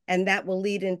that will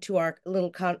lead into our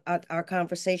little our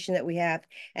conversation that we have.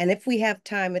 And if we have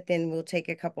time at the end, we'll take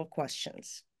a couple of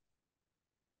questions.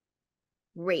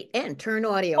 Great. And turn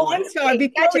audio on. I'm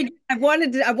sorry. I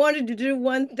wanted to do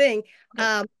one thing.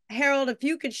 Okay. Harold, if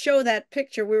you could show that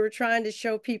picture, we were trying to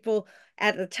show people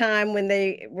at the time when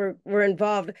they were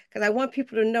involved, because I want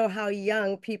people to know how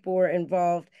young people were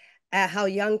involved, how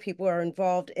young people are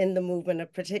involved in the movement at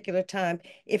a particular time.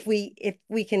 If we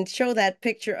can show that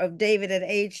picture of David at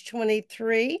age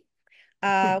 23,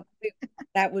 that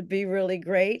would be really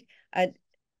great. As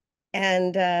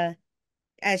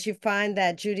you find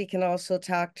that, Judy can also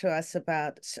talk to us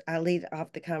about, I'll lead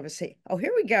off the conversation. Oh,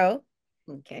 here we go.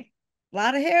 Okay. A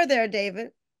lot of hair there, David.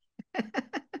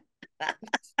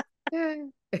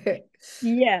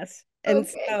 Yes. And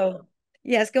okay. So,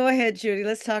 yes, go ahead, Judy.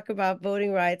 Let's talk about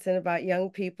voting rights and about young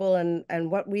people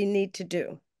and what we need to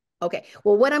do. Okay.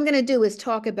 Well, what I'm going to do is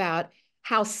talk about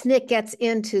how SNCC gets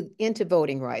into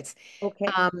voting rights. Okay.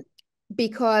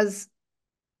 Because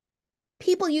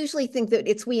people usually think that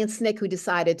it's we in SNCC who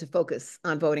decided to focus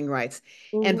on voting rights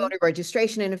and voter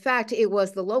registration. And in fact, it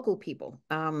was the local people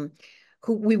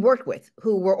who we worked with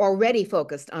who were already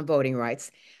focused on voting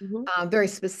rights. Very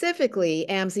specifically,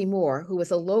 Amzie Moore, who was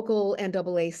a local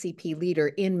NAACP leader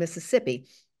in Mississippi.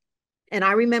 And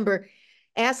I remember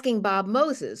asking Bob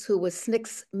Moses, who was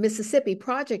SNCC's Mississippi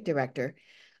project director,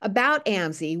 about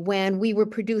Amzie when we were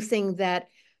producing that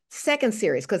second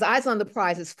series, because Eyes on the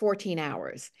Prize is 14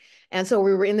 hours. And so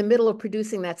we were in the middle of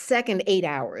producing that second 8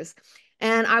 hours.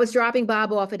 And I was dropping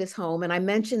Bob off at his home, and I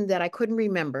mentioned that I couldn't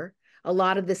remember a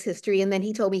lot of this history. And then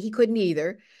he told me he couldn't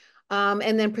either.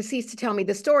 And then proceeds to tell me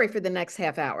the story for the next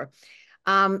half hour.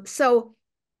 So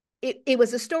it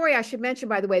was a story, I should mention,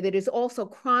 by the way, that is also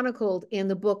chronicled in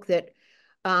the book that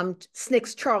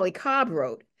SNCC's Charlie Cobb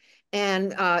wrote.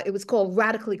 And it was called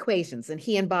Radical Equations. And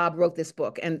he and Bob wrote this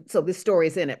book. And so this story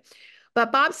is in it.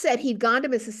 But Bob said he'd gone to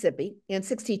Mississippi in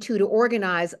 '62 to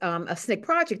organize a SNCC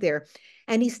project there.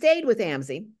 And he stayed with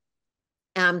Amzie.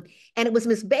 And it was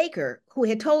Miss Baker who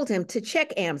had told him to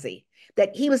check Amzie,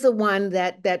 that he was the one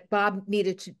that Bob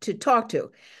needed to talk to.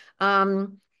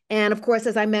 And of course,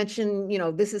 as I mentioned,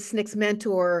 this is SNCC's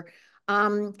mentor.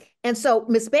 And so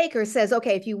Miss Baker says,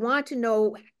 okay, if you want to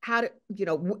know how to,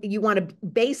 you want to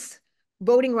base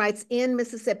voting rights in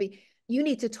Mississippi, you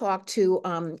need to talk to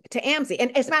Amzie.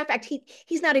 And as a matter of fact,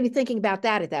 he's not even thinking about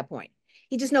that at that point.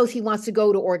 He just knows he wants to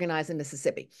go to organize in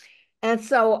Mississippi. And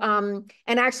so,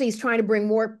 and actually he's trying to bring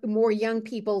more young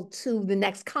people to the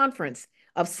next conference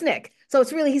of SNCC. So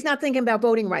it's really, he's not thinking about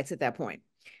voting rights at that point.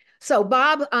 So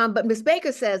Bob, but Miss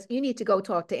Baker says, you need to go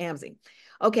talk to Amzie.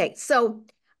 Okay, so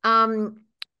Amzie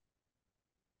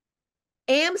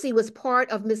was part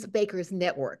of Miss Baker's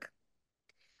network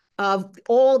of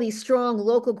all these strong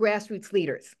local grassroots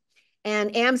leaders.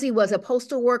 And AMSI was a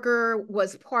postal worker,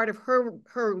 was part of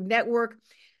her network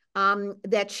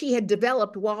that she had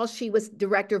developed while she was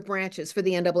director of branches for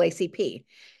the NAACP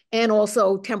and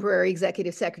also temporary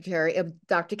executive secretary of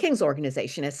Dr. King's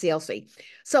organization, SCLC.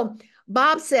 So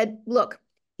Bob said, look,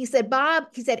 he said,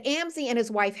 AMSI and his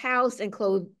wife housed and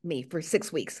clothed me for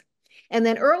 6 weeks. And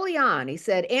then early on, he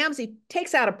said, AMSI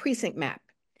takes out a precinct map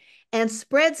and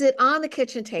spreads it on the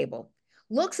kitchen table,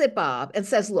 looks at Bob and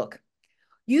says, look,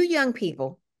 you young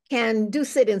people can do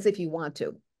sit-ins if you want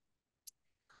to.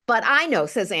 But I know,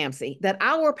 says AMSI, that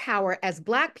our power as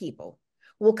Black people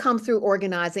will come through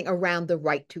organizing around the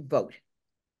right to vote.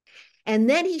 And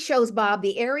then he shows Bob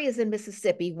the areas in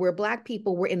Mississippi where Black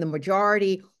people were in the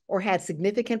majority or had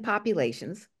significant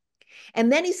populations.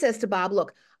 And then he says to Bob,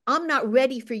 look, I'm not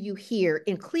ready for you here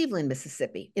in Cleveland,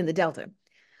 Mississippi, in the Delta,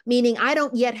 meaning I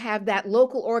don't yet have that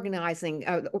local organization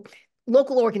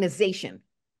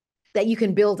that you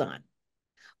can build on.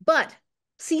 But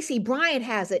C.C. Bryant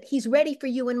has it. He's ready for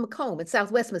you in Macomb in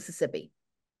Southwest Mississippi.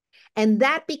 And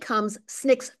that becomes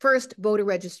SNCC's first voter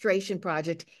registration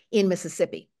project in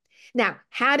Mississippi. Now,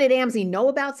 how did AMSI know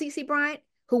about C.C. Bryant,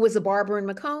 who was a barber in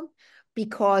Macomb?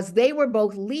 Because they were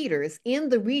both leaders in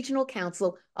the Regional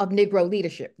Council of Negro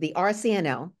Leadership, the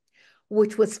RCNL,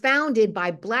 which was founded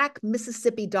by Black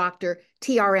Mississippi doctor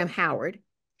T.R.M. Howard,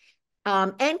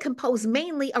 and composed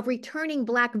mainly of returning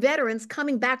Black veterans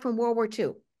coming back from World War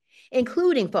II,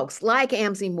 including folks like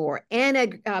AMSI Moore and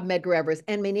Medgar Evers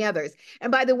and many others. And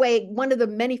by the way, one of the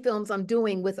many films I'm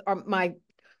doing with my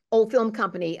old film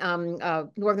company,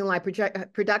 Northern Light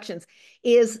Productions,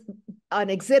 is an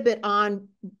exhibit on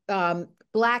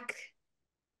Black,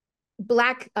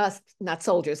 not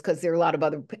soldiers, because there are a lot of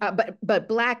other, but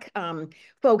Black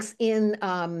folks in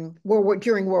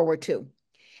during World War II.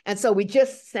 And so we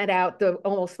just sent out the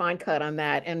almost fine cut on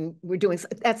that, and we're doing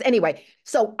that's anyway.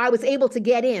 So I was able to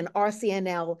get in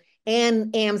RCNL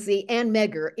and AMSI and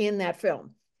Medgar in that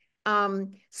film.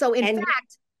 So in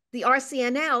fact, the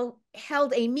RCNL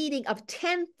held a meeting of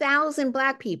 10,000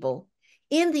 Black people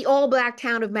in the all-Black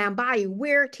town of Mount Bayou,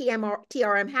 where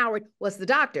T.R.M. Howard was the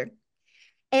doctor.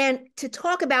 And to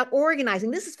talk about organizing,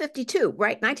 this is 52,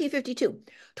 right? 1952.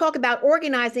 Talk about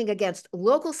organizing against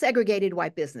local segregated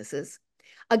white businesses,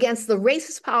 against the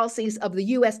racist policies of the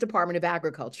U.S. Department of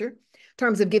Agriculture, in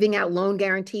terms of giving out loan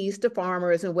guarantees to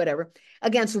farmers and whatever,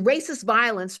 against racist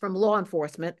violence from law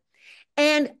enforcement,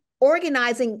 and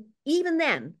organizing even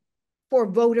then for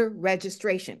voter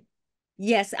registration.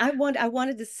 Yes, I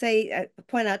wanted to say,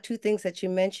 point out two things that you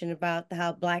mentioned about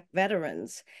how Black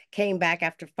veterans came back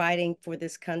after fighting for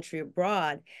this country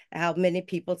abroad, how many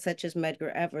people such as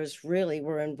Medgar Evers really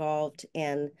were involved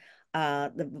in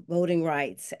the voting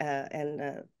rights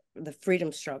and the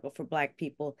freedom struggle for Black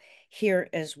people here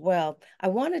as well. I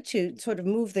wanted to sort of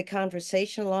move the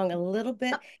conversation along a little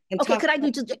bit. And okay, can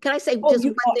I say just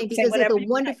one thing, because there's a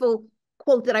wonderful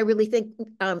quote that I really think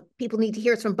people need to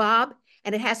hear. It's from Bob,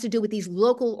 and it has to do with these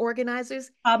local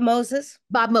organizers. Bob Moses.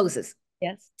 Bob Moses.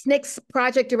 Yes. SNCC's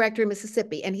project director in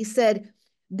Mississippi. And he said,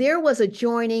 there was a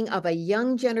joining of a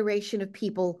young generation of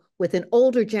people with an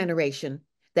older generation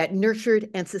that nurtured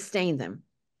and sustained them.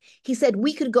 He said,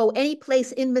 we could go any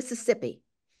place in Mississippi,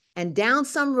 and down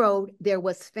some road, there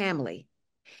was family.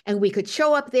 And we could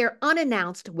show up there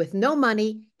unannounced with no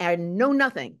money and no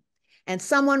nothing. And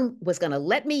someone was going to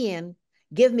let me in,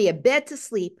 give me a bed to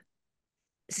sleep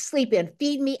in,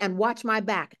 feed me, and watch my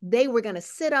back. They were going to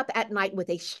sit up at night with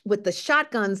the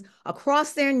shotguns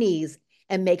across their knees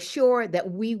and make sure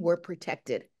that we were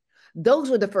protected. Those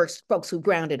were the first folks who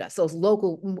grounded us, those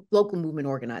local movement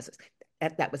organizers.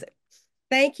 That was it.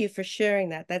 Thank you for sharing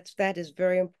that. That is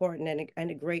very important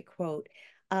and a great quote.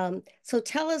 So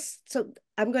tell us, so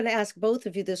I'm going to ask both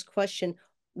of you this question.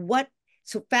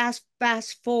 So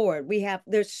fast forward,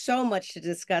 there's so much to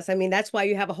discuss. I mean, that's why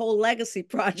you have a whole legacy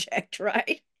project,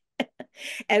 right?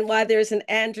 And why there's an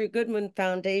Andrew Goodman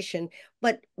Foundation.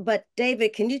 But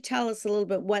David, can you tell us a little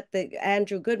bit what the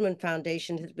Andrew Goodman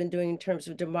Foundation has been doing in terms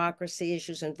of democracy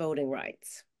issues and voting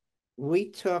rights? We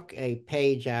took a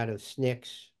page out of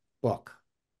SNCC's book,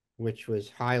 which was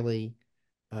highly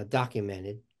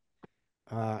documented.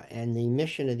 And the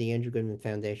mission of the Andrew Goodman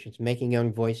Foundation is making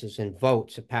young voices and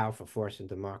votes a powerful force in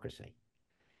democracy.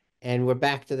 And we're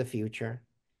back to the future.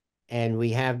 And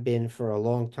we have been for a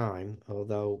long time,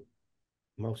 although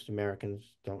most Americans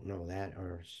don't know that,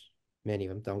 or many of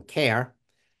them don't care,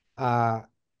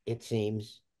 it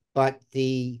seems. But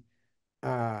the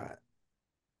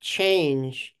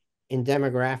change in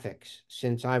demographics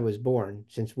since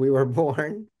we were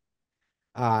born,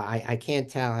 I can't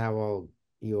tell how old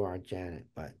you are, Janet,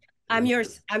 but I'm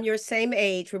your same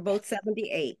age. We're both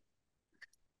 78.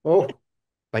 Oh,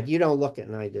 but you don't look it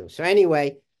and I do. So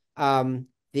anyway,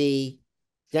 the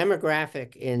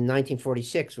demographic in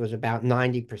 1946 was about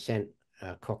 90%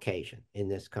 Caucasian in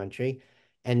this country.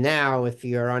 And now, if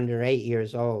you're under 8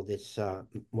 years old, it's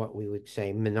what we would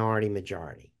say minority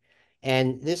majority.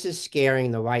 And this is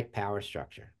scaring the white power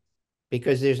structure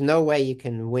because there's no way you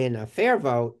can win a fair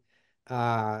vote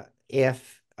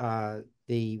if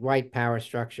the white power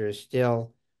structure is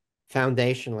still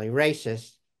foundationally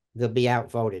racist. They'll be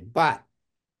outvoted. But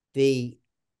the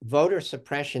voter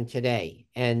suppression today,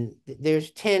 and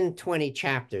there's 10, 20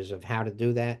 chapters of how to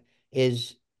do that,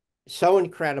 is so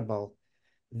incredible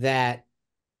that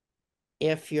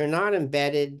if you're not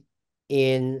embedded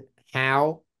in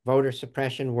how voter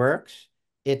suppression works,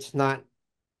 it's not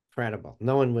credible.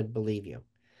 No one would believe you.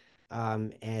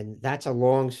 And that's a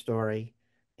long story,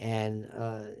 and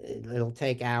it'll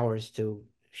take hours to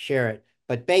share it.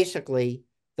 But basically,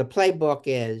 the playbook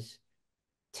is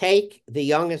take the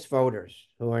youngest voters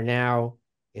who are now,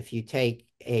 if you take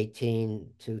 18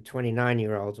 to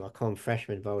 29-year-olds, I'll call them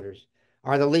freshman voters,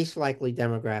 are the least likely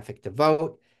demographic to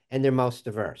vote, and they're most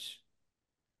diverse.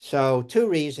 So 2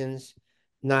 reasons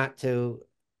not to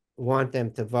want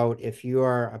them to vote if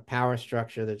you're a power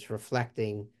structure that's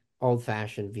reflecting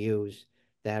old-fashioned views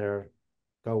that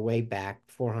go way back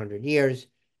 400 years.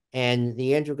 And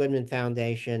the Andrew Goodman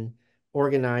Foundation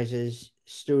organizes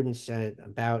students at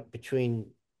about between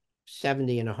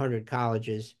 70 and 100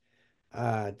 colleges,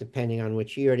 depending on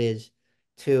which year it is,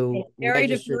 to Very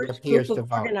register their diverse group peers of to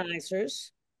vote.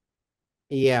 organizers.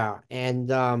 Yeah,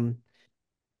 and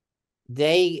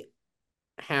they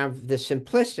have the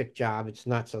simplistic job, it's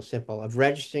not so simple, of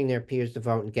registering their peers to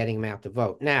vote and getting them out to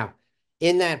vote. Now,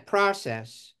 in that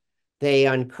process, they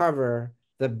uncover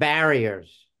the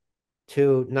barriers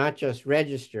to not just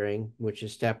registering, which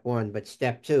is step one, but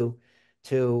step two,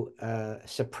 to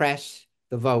suppress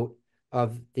the vote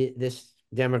of this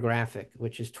demographic,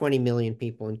 which is 20 million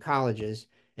people in colleges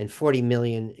and 40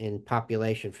 million in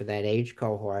population for that age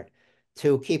cohort,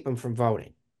 to keep them from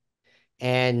voting.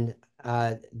 And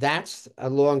that's a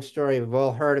long story. We've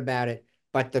all heard about it,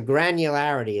 but the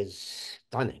granularity is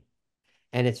stunning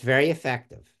and it's very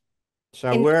effective. So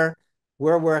And we're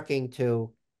working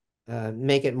to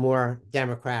make it more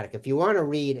democratic. If you want to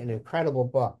read an incredible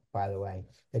book, by the way,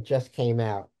 that just came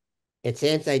out, it's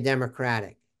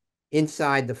Anti-Democratic: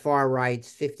 Inside the Far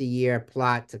Right's 50-Year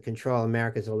Plot to Control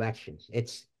America's Elections.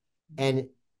 And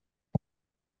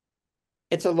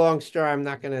it's a long story. I'm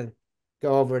not going to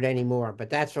go over it anymore, but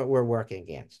that's what we're working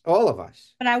against, all of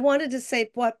us. But I wanted to say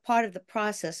what part of the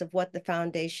process of what the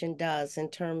foundation does in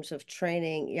terms of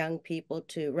training young people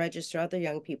to register other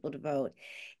young people to vote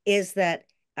is that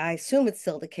I assume it's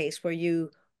still the case where you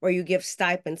give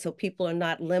stipends so people are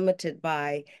not limited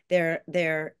by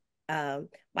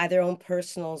by their own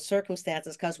personal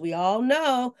circumstances, because we all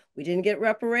know we didn't get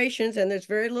reparations and there's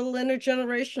very little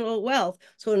intergenerational wealth.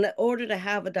 So in order to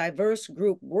have a diverse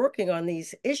group working on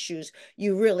these issues,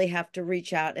 you really have to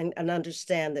reach out and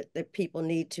understand that people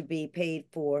need to be paid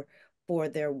for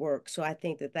their work. So I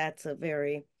think that that's a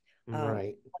very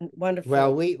Right. wonderful.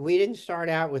 Well, we didn't start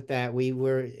out with that. We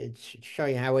were to show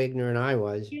you how ignorant I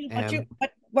was.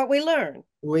 But what we learned,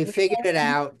 We figured it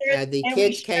out. and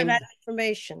we share that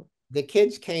information. The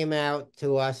kids came out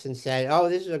to us and said, "Oh,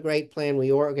 this is a great plan."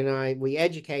 We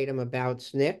educate them about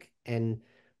SNCC and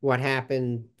what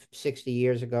happened 60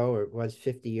 years ago, or it was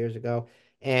 50 years ago.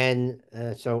 And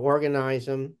so organize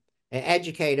them,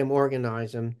 educate them,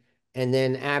 organize them, and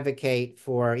then advocate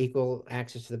for equal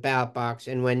access to the ballot box.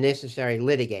 And when necessary,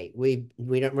 litigate.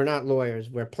 We're not lawyers,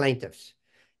 we're plaintiffs.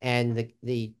 And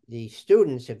the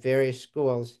students at various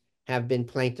schools have been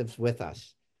plaintiffs with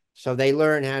us. So they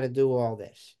learn how to do all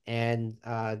this. And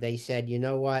they said, you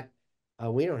know what?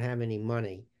 We don't have any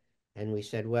money. And we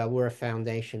said, well, we're a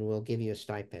foundation. We'll give you a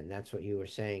stipend. That's what you were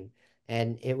saying.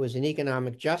 And it was an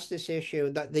economic justice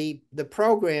issue. The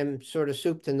program, sort of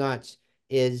soup to nuts,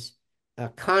 is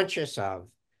conscious of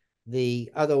the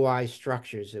otherwise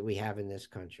structures that we have in this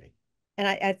country. And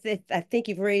I think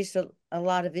you've raised a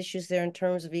lot of issues there in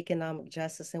terms of economic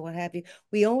justice and what have you.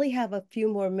 We only have a few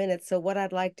more minutes, so what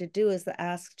I'd like to do is to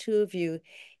ask two of you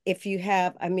if you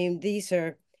have, I mean, these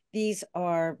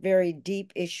are very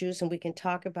deep issues and we can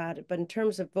talk about it, but in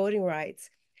terms of voting rights,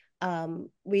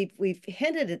 we've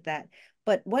hinted at that.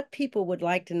 But what people would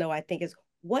like to know, I think, is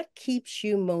what keeps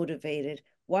you motivated?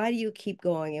 Why do you keep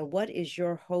going? And what is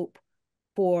your hope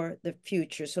for the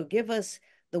future? So give us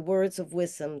the words of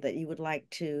wisdom that you would like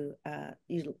to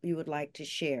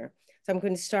share. So I'm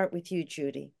going to start with you,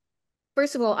 Judy.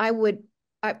 First of all, I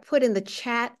put in the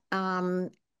chat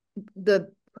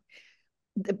the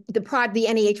the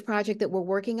NEH project that we're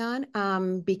working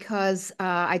on, because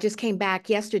I just came back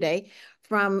yesterday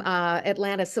from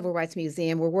Atlanta Civil Rights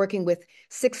Museum. We're working with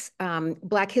 6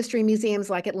 Black history museums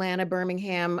like Atlanta,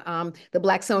 Birmingham, the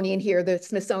Blacksonian here, the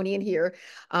Smithsonian here,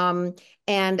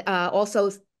 and also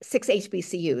 6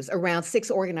 HBCUs around 6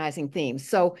 organizing themes.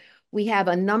 So we have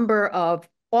a number of,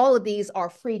 all of these are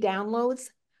free downloads.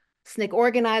 SNCC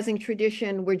organizing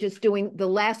tradition, we're just doing, the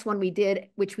last one we did,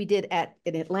 which we did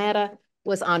in Atlanta,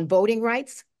 was on voting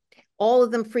rights. All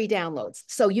of them free downloads.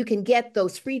 So you can get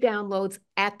those free downloads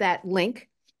at that link.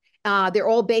 They're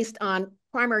all based on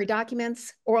primary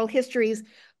documents, oral histories,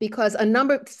 because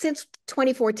since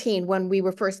 2014, when we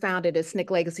were first founded as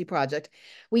SNCC Legacy Project,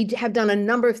 we have done a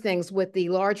number of things with the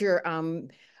larger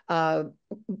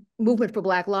movement for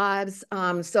Black Lives.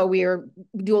 So we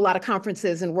do a lot of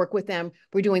conferences and work with them.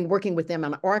 We're working with them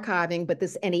on archiving, but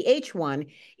this NEH one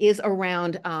is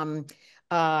around, and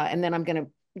then I'm going to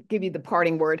give you the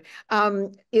parting word,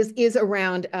 is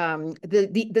around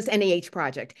this NEH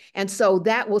project. And so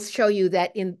that will show you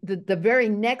that in the very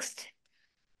next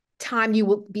time you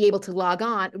will be able to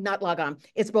not log on,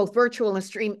 it's both virtual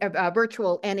and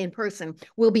virtual and in person,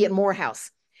 will be at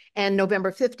Morehouse. And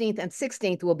November 15th and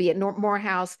 16th will be at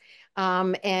Morehouse,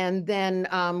 and then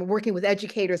working with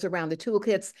educators around the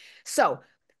toolkits. So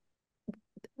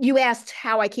you asked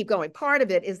how I keep going. Part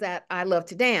of it is that I love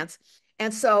to dance.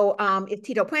 And so if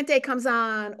Tito Puente comes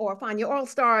on or Find Your All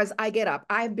Stars, I get up.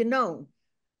 I've been known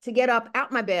to get up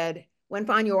out my bed when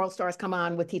Find Your All Stars come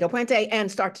on with Tito Puente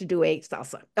and start to do a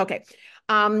salsa. Okay.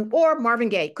 Or Marvin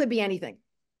Gaye, could be anything.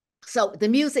 So the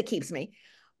music keeps me.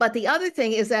 But the other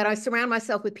thing is that I surround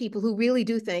myself with people who really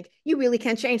do think you really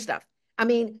can change stuff. I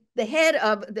mean, the head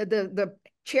of the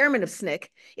chairman of SNCC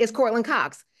is Cortland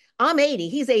Cox. I'm 80,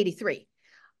 he's 83.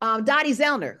 Dottie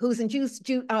Zellner, who's in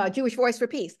Jewish Voice for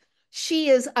Peace. She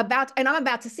is and I'm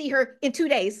about to see her in 2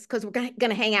 days because we're going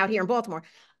to hang out here in Baltimore.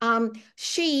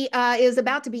 She is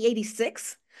about to be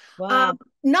 86. Wow.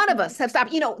 None of us have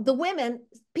stopped. You know, the women,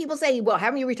 people say, well,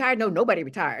 haven't you retired? No, nobody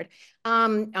retired.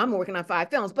 I'm working on 5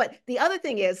 films. But the other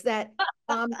thing is that,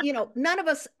 you know, none of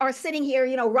us are sitting here,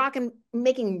 you know, rocking,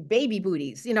 making baby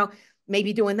booties, you know,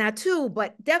 maybe doing that too.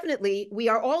 But definitely we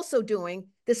are also doing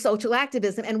this social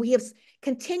activism. And we have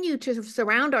continued to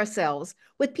surround ourselves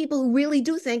with people who really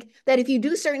do think that if you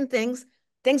do certain things,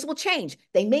 things will change.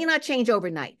 They may not change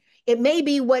overnight. It may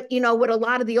be what a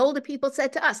lot of the older people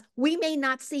said to us. We may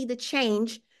not see the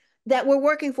change that we're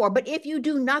working for, but if you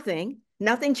do nothing,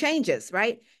 nothing changes,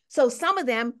 right? So some of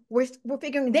them we're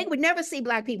figuring they would never see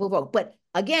Black people vote. But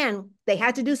again, they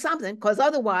had to do something because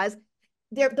otherwise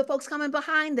the folks coming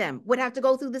behind them would have to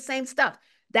go through the same stuff.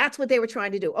 That's what they were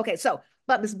trying to do. Okay, so,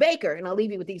 but Ms. Baker, and I'll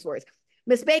leave you with these words.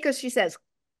 Ms. Baker, she says,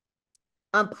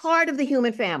 I'm part of the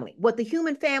human family. What the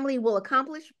human family will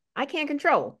accomplish, I can't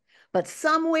control. But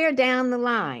somewhere down the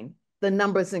line, the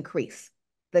numbers increase.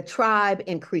 The tribe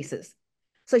increases.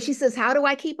 So she says, how do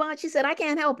I keep on? She said, I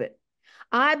can't help it.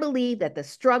 I believe that the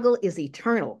struggle is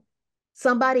eternal.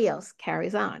 Somebody else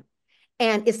carries on.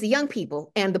 And it's the young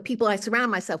people and the people I surround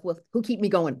myself with who keep me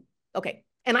going. Okay.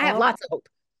 And I have lots of hope.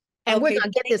 And we're going to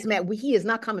get this man. He is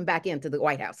not coming back into the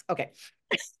White House. Okay.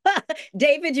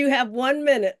 David, you have 1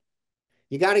 minute.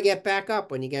 You got to get back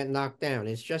up when you get knocked down.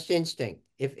 It's just instinct,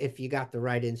 if you got the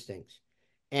right instincts.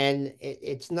 And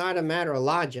it's not a matter of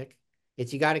logic.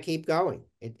 It's you got to keep going.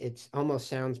 It almost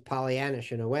sounds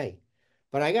Pollyannish in a way.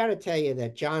 But I got to tell you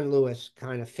that John Lewis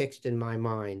kind of fixed in my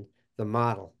mind the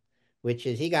model, which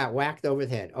is he got whacked over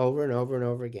the head over and over and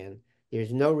over again.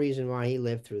 There's no reason why he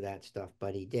lived through that stuff,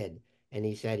 but he did. And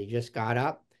he said he just got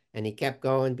up and he kept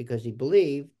going because he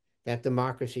believed that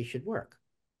democracy should work.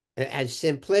 As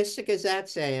simplistic as that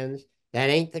sounds, that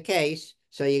ain't the case,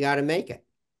 so you got to make it.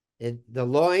 The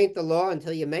law ain't the law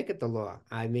until you make it the law.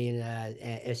 I mean,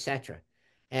 etc.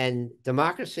 And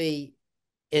democracy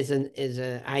is an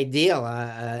ideal,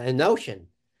 a notion,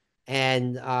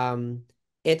 and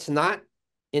it's not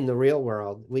in the real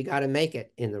world. We got to make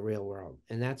it in the real world,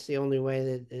 and that's the only way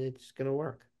that it's going to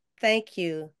work. Thank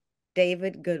you,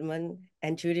 David Goodman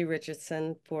and Judy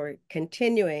Richardson, for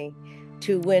continuing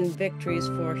to win victories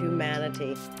for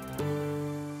humanity.